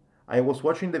 I was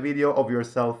watching the video of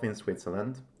yourself in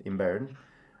Switzerland, in Bern,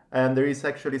 and there is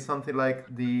actually something like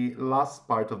the last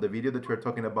part of the video that you're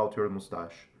talking about your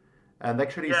mustache. And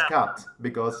actually it's cut,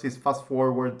 because it's fast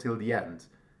forward till the end.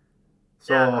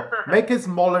 So make a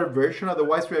smaller version,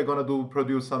 otherwise we are going to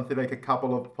produce something like a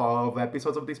couple of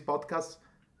episodes of this podcast,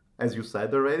 as you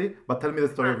said already, but tell me the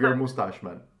story of your mustache,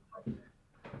 man. I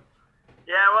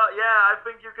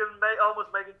think you can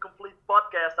almost make a complete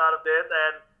podcast out of it.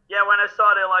 And when I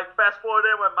saw it, like fast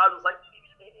forwarded, my mouth was like,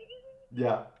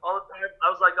 all the time. I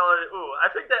was like, ooh. I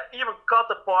think they even cut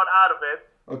the part out of it.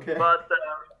 Okay. But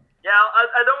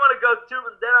I don't want to go too.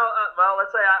 Then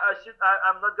let's say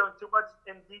I'm not going too much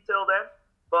in detail then.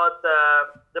 But the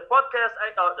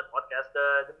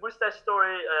mustache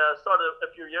story started a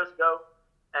few years ago.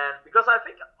 And because I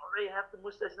think I already have the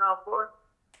mustache now for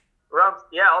around,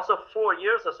 also 4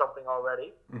 years or something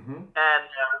already. Mm-hmm. And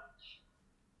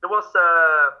there was,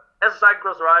 as a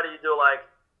cyclocross rider, you do like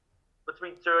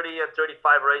between 30 and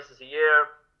 35 races a year,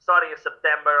 starting in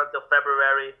September until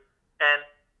February. And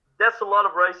that's a lot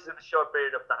of races in a short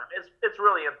period of time. It's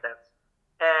really intense.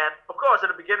 And of course, at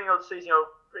the beginning of the season,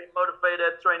 you're pretty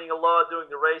motivated, training a lot,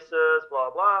 doing the races, blah,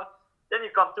 blah. Then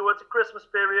you come towards the Christmas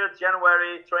period,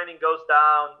 January, training goes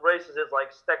down, races is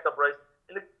like stacked up races.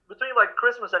 Between like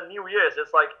Christmas and New Year's,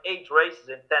 it's like 8 races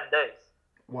in 10 days.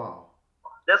 Wow.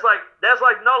 There's like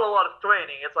not a lot of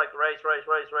training. It's like race.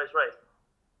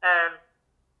 And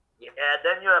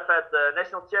then you have had the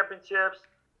national championships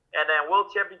and then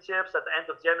world championships at the end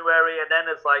of January. And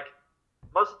then it's like,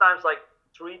 most of the times like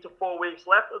 3 to 4 weeks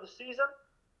left of the season.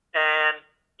 And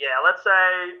let's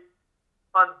say,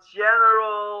 on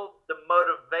general, the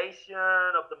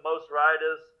motivation of the most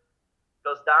riders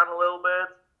goes down a little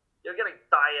bit. You're getting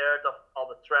tired of all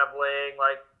the traveling,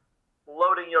 like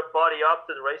loading your body up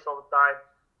to the race all the time.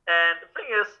 And the thing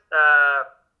is, I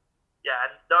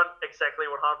don't exactly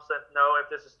 100% know if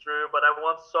this is true, but I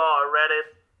once saw a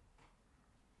Reddit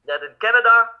that in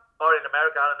Canada or in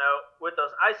America, I don't know, with those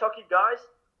ice hockey guys,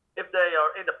 if they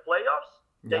are in the playoffs,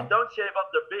 they don't shave up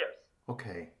their beards.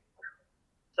 Okay.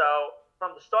 So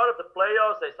from the start of the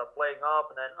playoffs, they start playing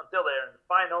up, and then until they're in the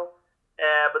final.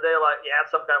 But they like had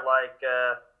some kind of like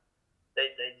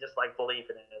they just like believe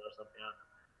in it or something. I don't know.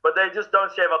 But they just don't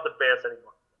shave off the beards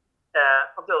anymore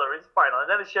until the race final, and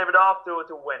then they shave it off to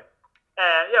win.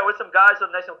 And yeah, with some guys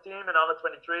on the national team and under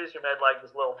 23s, we made like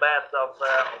this little bet of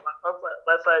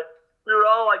let's say we were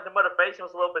all like the motivation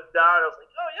was a little bit down. I was like,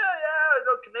 oh yeah,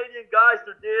 Canadian guys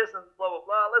do this and blah blah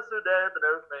blah. Let's do that and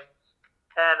everything.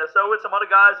 And so with some other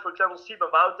guys, for example,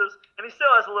 Steven Wouters, and he still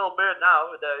has a little beard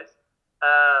nowadays.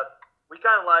 We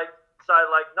kind of like decided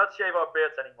like not shave our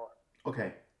beards anymore.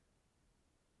 Okay.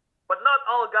 But not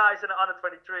all guys in the under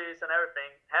 23s and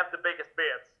everything have the biggest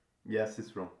beards. Yes,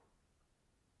 it's true.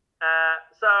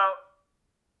 So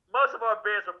most of our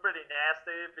beards were pretty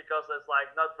nasty because it's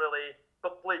like not really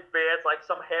complete beards, like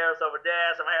some hairs over there,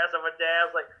 some hairs over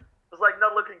there. It's like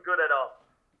not looking good at all.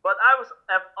 But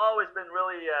have always been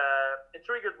really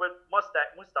intrigued with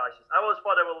mustaches. I always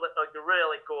thought they were like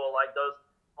really cool, like those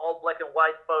all black and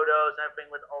white photos and everything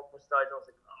with old mustaches. I was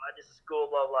like, oh, this is cool,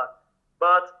 blah blah.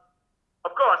 But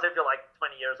of course, if you're like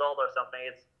 20 years old or something,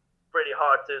 it's pretty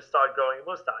hard to start growing a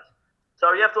mustache.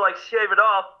 So you have to like shave it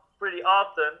off pretty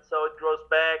often, so it grows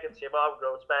back and shave off,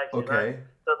 grows back. Okay.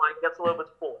 So it like gets a little bit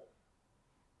fuller.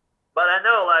 But I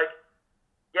know, like,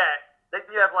 yeah, then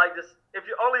you have like this. If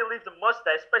you only leave the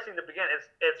mustache, especially in the beginning,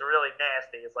 it's really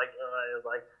nasty. It's like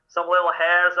some little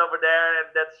hairs over there,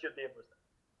 and that should be a mustache.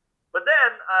 But then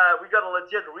we got a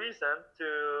legit reason to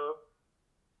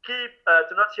keep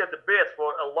to not shave the beard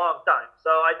for a long time.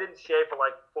 So I didn't shave for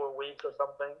like 4 weeks or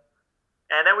something,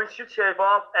 and then we should shave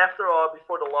off after or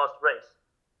before the last race.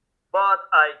 But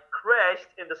I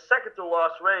crashed in the second to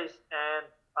last race, and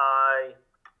I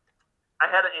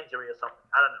had an injury or something.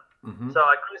 I don't know. Mm-hmm. So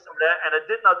I crashed over there, and I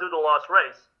did not do the last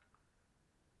race.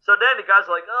 So then the guys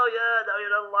were like, oh yeah, no,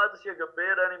 you're not allowed to shave your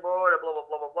beard anymore, blah, blah,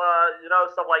 blah, blah, blah,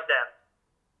 stuff like that.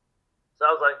 So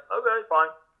I was like, okay,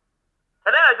 fine.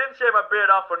 And then I didn't shave my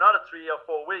beard off for another 3 or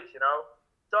 4 weeks,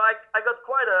 So I got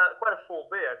quite a full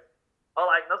beard.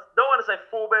 I don't want to say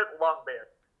full beard, long beard.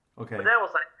 Okay. But then I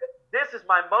was like, this is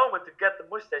my moment to get the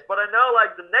mustache. But I know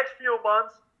like the next few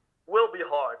months will be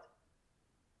hard.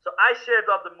 So I shaved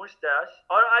off the mustache,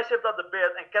 or I shaved off the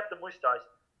beard and kept the mustache.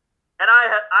 And I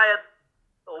had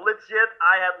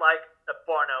like a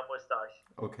porno mustache.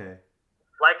 Okay.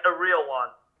 Like a real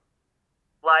one.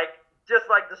 Like just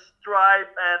like the stripe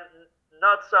and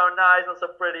not so nice, not so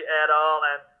pretty at all.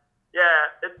 And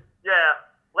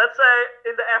let's say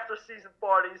in the after season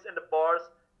parties in the bars,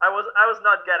 I was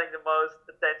not getting the most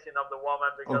attention of the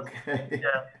woman because okay. it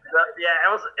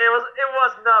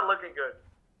was not looking good.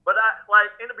 But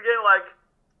in the beginning, like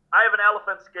I have an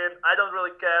elephant skin. I don't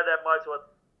really care that much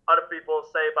what other people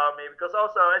say about me because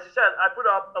also, as you said, I put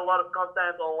up a lot of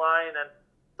content online, and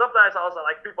sometimes also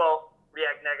like people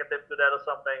react negative to that or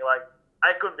something. Like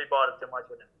I couldn't be bothered too much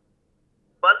with it.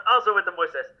 But also with the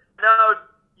mustache,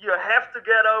 you have to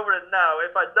get over it now.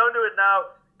 If I don't do it now,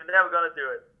 you're never gonna do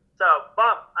it. So,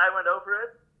 I went over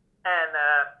it, and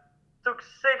took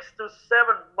 6 to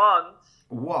 7 months.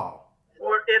 Wow.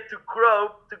 For it to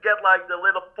grow to get like the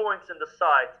little points in the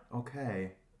side.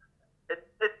 Okay.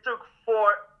 It took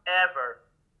forever,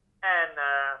 and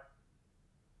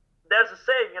there's a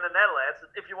saying in the Netherlands: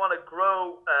 if you want to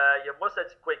grow your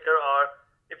mustache quicker, or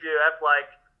if you have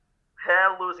like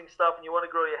hair losing stuff and you want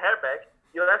to grow your hair back,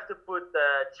 you have to put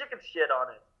chicken shit on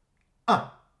it.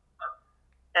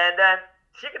 And then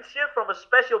chicken shit from a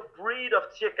special breed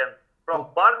of chicken, from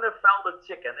Barneveld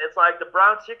chicken. It's like the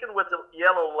brown chicken with the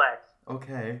yellow legs.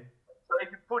 Okay. So if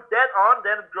you put that on,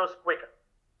 then it grows quicker.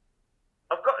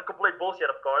 Of course, complete bullshit,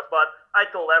 of course, but I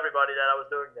told everybody that I was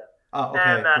doing that. Oh,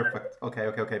 okay, perfect.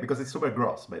 Okay, because it's super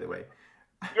gross, by the way.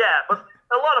 Yeah, but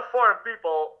a lot of foreign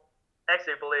people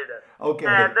actually believe it. Okay.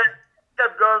 And then it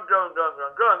kept growing.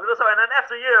 So, and then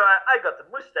after a year, I got the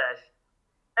mustache.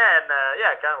 And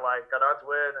kind of like got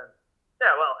onto it. And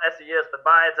as the years went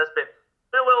by, it has been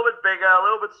a little bit bigger, a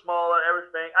little bit smaller,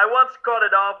 everything. I once cut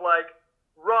it off like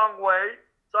wrong way,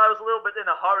 so I was a little bit in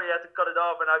a hurry. I had to cut it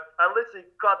off, and I literally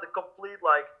cut the complete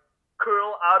like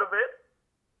curl out of it.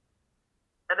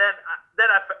 And then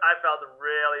I felt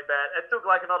really bad. It took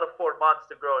like another 4 months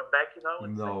to grow it back.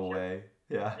 No way.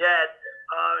 Yeah. Yeah,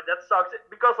 that sucks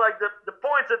because like the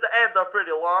points at the end are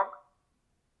pretty long,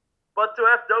 but to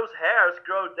have those hairs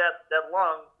grow that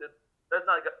long,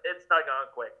 it's not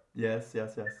going quick. Yes.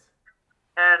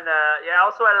 And I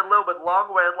also had a little bit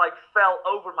long where it like fell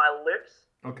over my lips.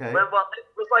 Okay. But it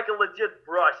was like a legit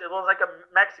brush. It was like a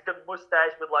Mexican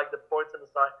mustache with like the points on the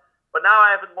side. But now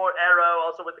I have it more arrow,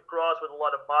 also with the cross, with a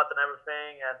lot of mud and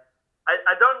everything. And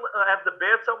I don't have the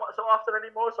beard so often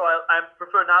anymore. So I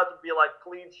prefer now to be like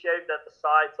clean shaved at the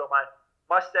side, so my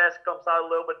mustache comes out a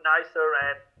little bit nicer,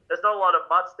 and there's not a lot of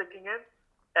mud sticking in.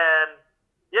 And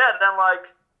yeah, then like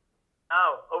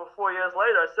now, over 4 years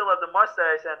later, I still have the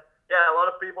mustache, and yeah, a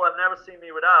lot of people have never seen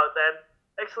me without. And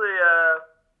actually,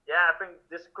 yeah, I think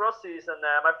this cross season,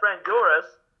 my friend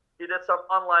Joris, he did some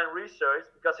online research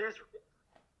because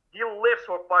he lives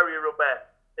for Paris-Roubaix.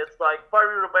 It's like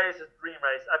Paris-Roubaix is his dream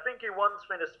race. I think he once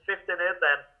finished fifth in it,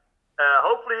 and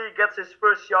hopefully he gets his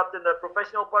first shot in the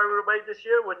professional Paris-Roubaix this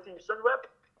year with Team Sunweb.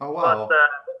 Oh wow! But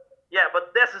yeah,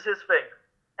 but this is his thing,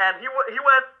 and he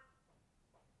went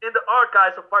in the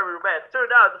archives of Paris-Roubaix. It turned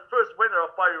out the first winner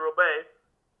of Paris-Roubaix,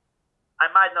 I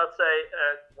might not say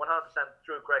 100%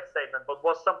 true correct statement, but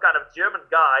was some kind of German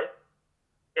guy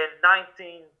in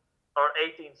 19 or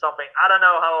 18 something. I don't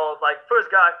know how old. Like first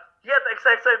guy, he had the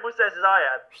exact same mustache as I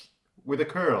had. With a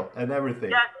curl and everything.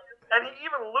 Yeah, and he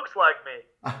even looks like me.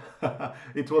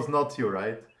 It was not you,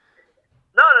 right?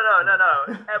 No.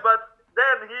 But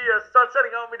then he starts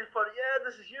sending out me the photo. Yeah,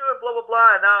 this is you and blah blah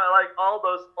blah. And now like all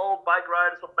those old bike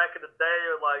riders from back in the day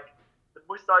are like the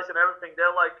mustache and everything.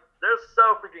 They're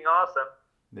so freaking awesome.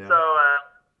 Yeah. So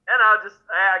and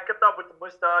I kept up with the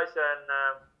mustache and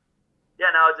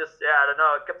I don't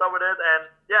know, I kept up with it and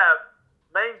yeah,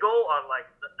 main goal on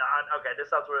like okay, this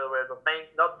sounds really weird, but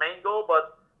not main goal,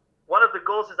 but one of the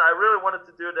goals is I really wanted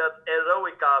to do that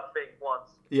Eroica thing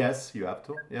once. Yes, you have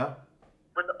to. Yeah.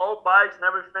 With the old bikes and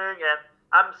everything, and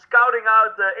I'm scouting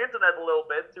out the internet a little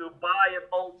bit to buy an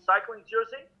old cycling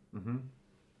jersey,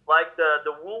 like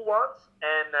the wool ones,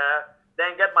 and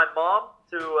then get my mom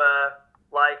to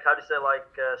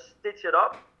stitch it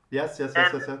up. Yes, to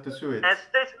sew it. And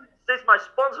stitch my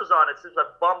sponsors on it, such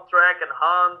like Bump Track and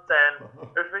Hunt and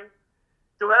everything.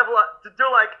 To have to do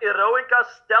like Eroica,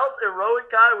 stealth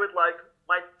Eroica with like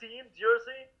my team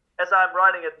jersey as I'm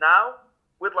riding it now,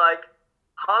 with like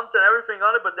Hunt and everything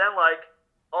on it, but then like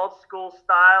old school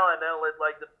style, and then with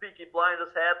like the Peaky Blinders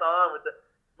hat on with the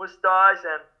mustache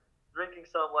and drinking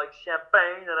some like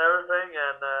champagne and everything,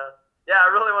 and yeah, I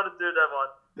really want to do that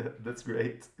one. That's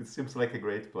great. It seems like a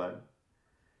great plan.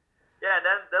 Yeah, and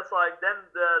then that's like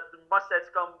the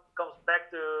mustache comes back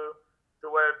to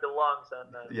where it belongs, and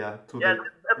that's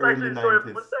early actually the story 90s. of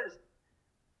the mustache.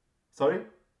 Sorry?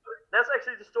 That's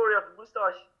actually the story of the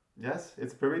mustache. Yes,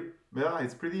 it's pretty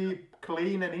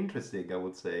clean and interesting, I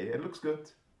would say. It looks good.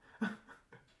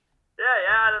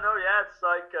 Yeah, I don't know. Yeah, it's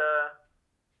like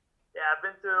I've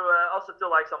been to also to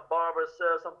like some barbers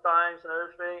sometimes and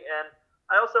everything, and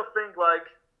I also think like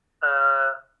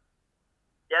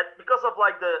because of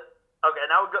like the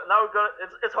now we're gonna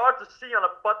it's hard to see on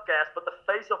a podcast, but the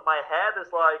face of my head is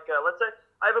like let's say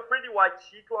I have a pretty wide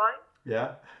cheek line.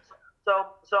 Yeah.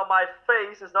 So my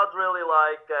face is not really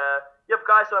like you have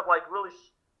guys who have like really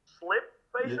slim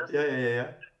faces.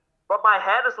 Yeah. But my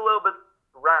head is a little bit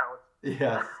round.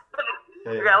 Yes.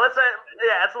 Okay, let's say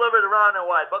it's a little bit round and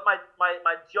wide. But my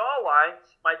jawline,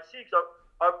 my cheeks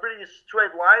are pretty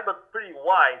straight line, but pretty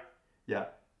wide. Yeah.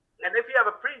 And if you have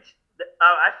a pretty,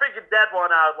 I figured that one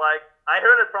out. Like I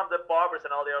heard it from the barbers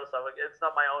and all the other stuff. Like, it's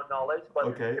not my own knowledge, but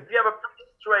if you have a pretty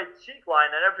straight cheek line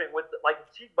and everything with like the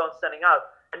cheekbone standing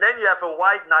out, and then you have a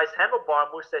wide, nice handlebar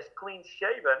mustache, clean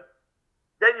shaven,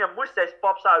 then your mustache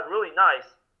pops out really nice.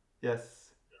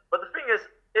 Yes. But the thing is,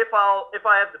 if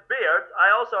I have the beard, I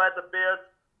also had the beard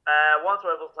once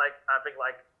where it was like I think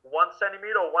like 1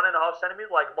 centimeter or 1.5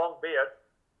 centimeter, like long beard.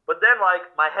 But then like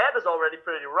my head is already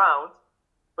pretty round,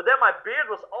 but then my beard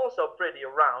was also pretty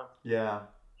round. Yeah.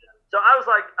 So I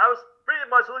was pretty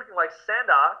much looking like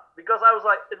Santa because I was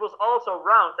like it was also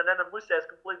round, and then the mustache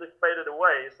completely faded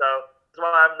away. So that's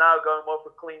why I'm now going more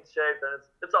for clean shaved, and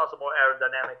it's also more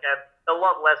aerodynamic and a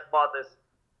lot less mud is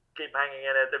keep hanging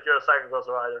in it if you're a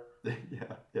cyclocross rider.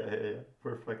 Yeah.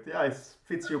 Perfect. Yeah, it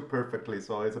fits you perfectly,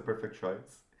 so it's a perfect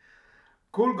choice.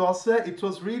 Cool, Gosse. It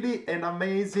was really an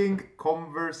amazing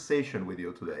conversation with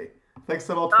you today. Thanks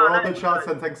a lot for all the chats,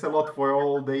 and thanks a lot for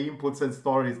all the inputs and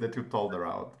stories that you told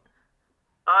around.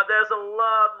 There's a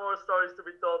lot more stories to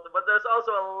be told, but there's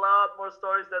also a lot more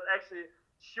stories that actually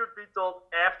should be told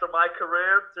after my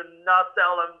career, to not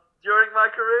tell them during my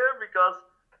career, because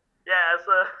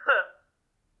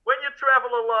when you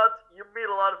travel a lot, you meet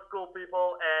a lot of cool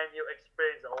people and you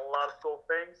experience a lot of cool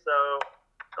things. So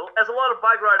as a lot of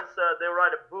bike riders, they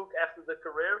write a book after the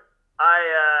career.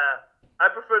 I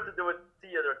prefer to do a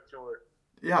theater tour.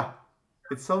 Yeah,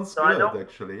 it sounds good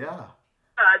actually. Yeah.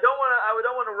 I don't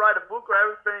want to write a book or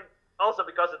everything. Also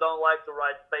because I don't like to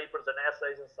write papers and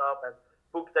essays and stuff, and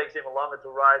book takes even longer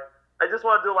to write. I just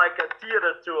want to do like a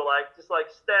theater tour, like just like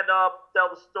stand up, tell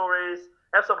the stories,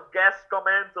 have some guests come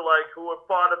in to like who are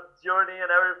part of the journey and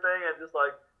everything, and just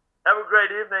like have a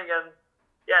great evening. And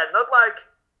yeah, not like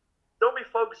don't be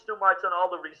focused too much on all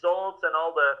the results and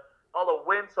all the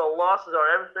wins or losses or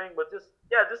everything, but just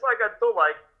like I thought,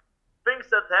 like things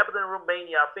that happen in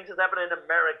Romania, things that happen in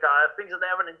America, things that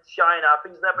happen in China,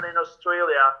 things that happen in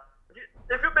Australia.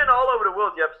 If you've been all over the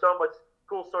world, you have so much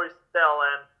cool stories to tell,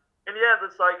 and in the end,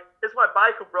 it's like it's my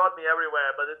bike who brought me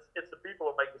everywhere, but it's the people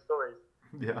who make the stories.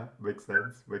 Yeah, makes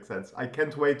sense. Makes sense. I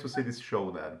can't wait to see this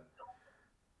show then.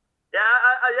 Yeah,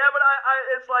 yeah, but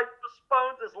it's like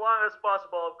postponed as long as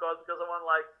possible, of course, because I want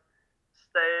like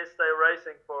stay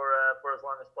racing for as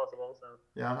long as possible. So,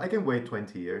 Yeah, I can wait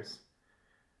 20 years.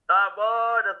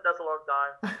 well, that's a long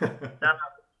time. Yeah.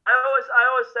 I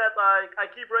always said like I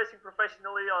keep racing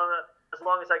professionally on as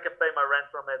long as I can pay my rent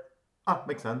from it. Ah,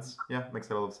 makes sense. Yeah, makes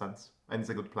a lot of sense. And it's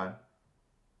a good plan.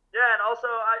 Yeah, and also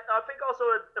I think also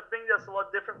a thing that's a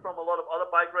lot different from a lot of other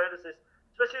bike riders is,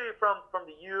 especially from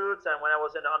the youths and when I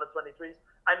was in the under 23s,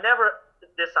 I never.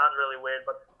 This sounds really weird,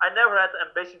 but I never had the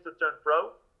ambition to turn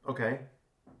pro. Okay.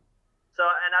 So,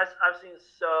 and I've seen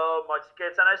so much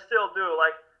kids, and I still do.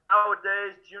 Like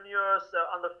nowadays, juniors,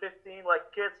 under 15, like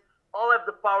kids, all have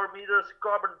the power meters,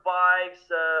 carbon bikes,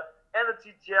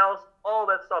 energy gels, all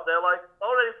that stuff. They're like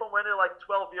already from when they're like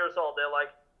 12 years old. They're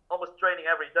like almost training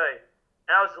every day.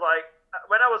 And I was like,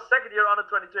 when I was second year under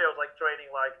 23, I was like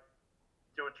training like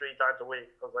 2 or 3 times a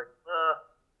week. I was like,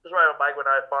 just ride a bike when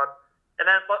I have fun. And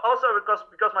then, but also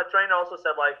because my trainer also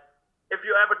said like, if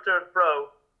you ever turn pro,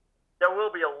 there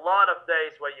will be a lot of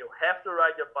days where you have to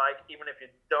ride your bike, even if you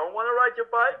don't want to ride your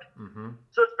bike. Mm-hmm.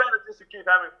 So it's better just to keep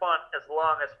having fun as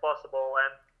long as possible.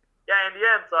 And yeah, in the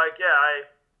end, like, yeah, I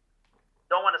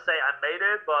don't want to say I made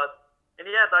it, but in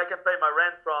the end, I can pay my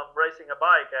rent from racing a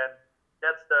bike, and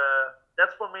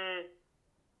that's for me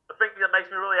the thing that makes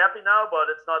me really happy now.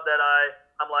 But it's not that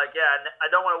I'm like, yeah, I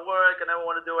don't want to work, I never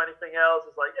want to do anything else.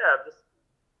 It's like, yeah, this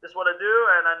is what I do,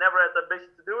 and I never had the ambition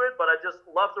to do it, but I just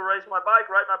love to race my bike,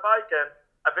 ride my bike, and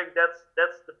I think that's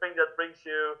the thing that brings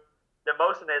you the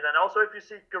most in it. And also, if you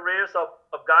see careers of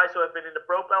guys who have been in the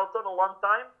pro peloton a long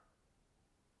time,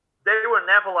 they were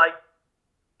never like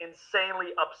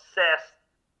insanely obsessed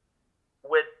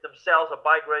with themselves or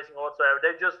bike racing or whatsoever.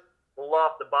 They just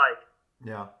love the bike.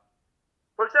 Yeah.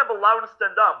 For example, Laurens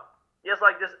ten Dam, he has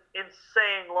like this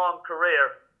insane long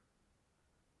career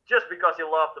just because he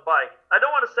loved the bike. I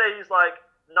don't want to say he's like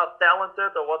not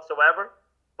talented or whatsoever,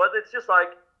 but it's just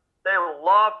like they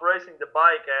love racing the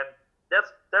bike, and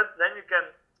then you can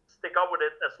stick up with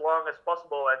it as long as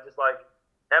possible and just like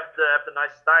have the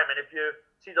nicest time. And if you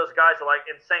see those guys are like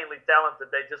insanely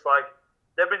talented, they've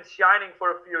been shining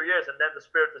for a few years, and then the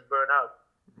spirit is burned out.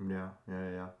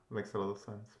 Yeah. Makes a lot of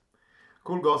sense.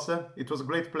 Cool, Gosse. It was a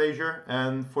great pleasure,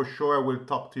 and for sure I will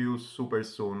talk to you super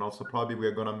soon. Also, probably we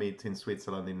are gonna meet in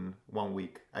Switzerland in 1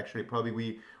 week. Actually,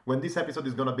 probably when this episode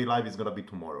is gonna be live, it's gonna be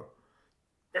tomorrow.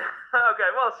 Okay,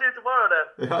 well, see you tomorrow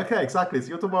then. Okay, exactly. See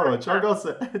you tomorrow. Ciao,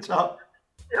 Gosse. Ciao.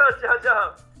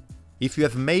 Ciao. If you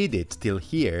have made it till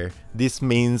here, this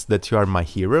means that you are my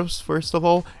heroes, first of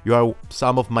all. You are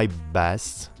some of my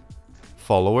best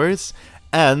followers,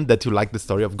 and that you like the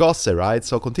story of Gosse, right?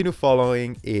 So continue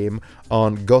following him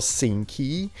on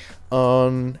Gossinki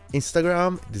on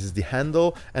Instagram. This is the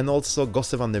handle, and also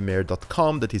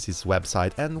gossevandermeer.com, that is his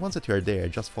website. And once that you are there,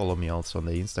 just follow me also on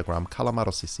the Instagram,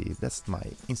 CalamaroCC. That's my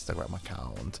Instagram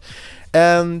account.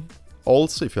 And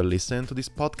also, if you're listening to this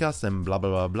podcast and blah, blah,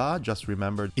 blah, blah, just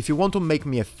remember, if you want to make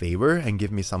me a favor and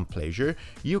give me some pleasure,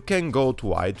 you can go to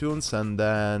iTunes and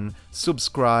then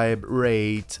subscribe,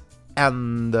 rate,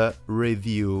 and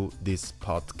review this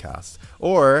podcast.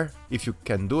 Or if you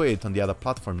can do it on the other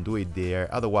platform, do it there.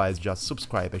 Otherwise, just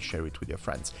subscribe and share it with your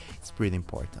friends. It's pretty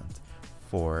important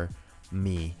for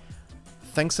me.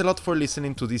 Thanks a lot for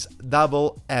listening to this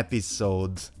double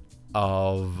episode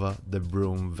of the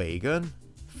Broom Vegan.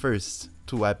 First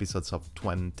 2 episodes of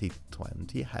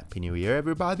 2020. Happy New Year,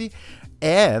 everybody.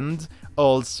 And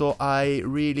also, I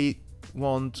really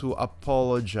want to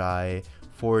apologize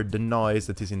for the noise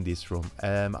that is in this room.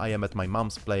 I am at my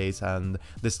mom's place, and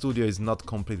the studio is not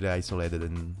completely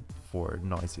isolated for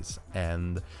noises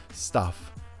and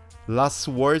stuff. Last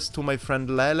words to my friend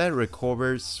Lele: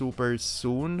 recover super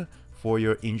soon for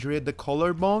your injury at the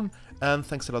collarbone. And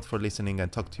thanks a lot for listening,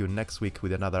 and talk to you next week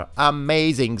with another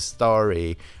amazing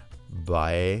story.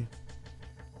 Bye.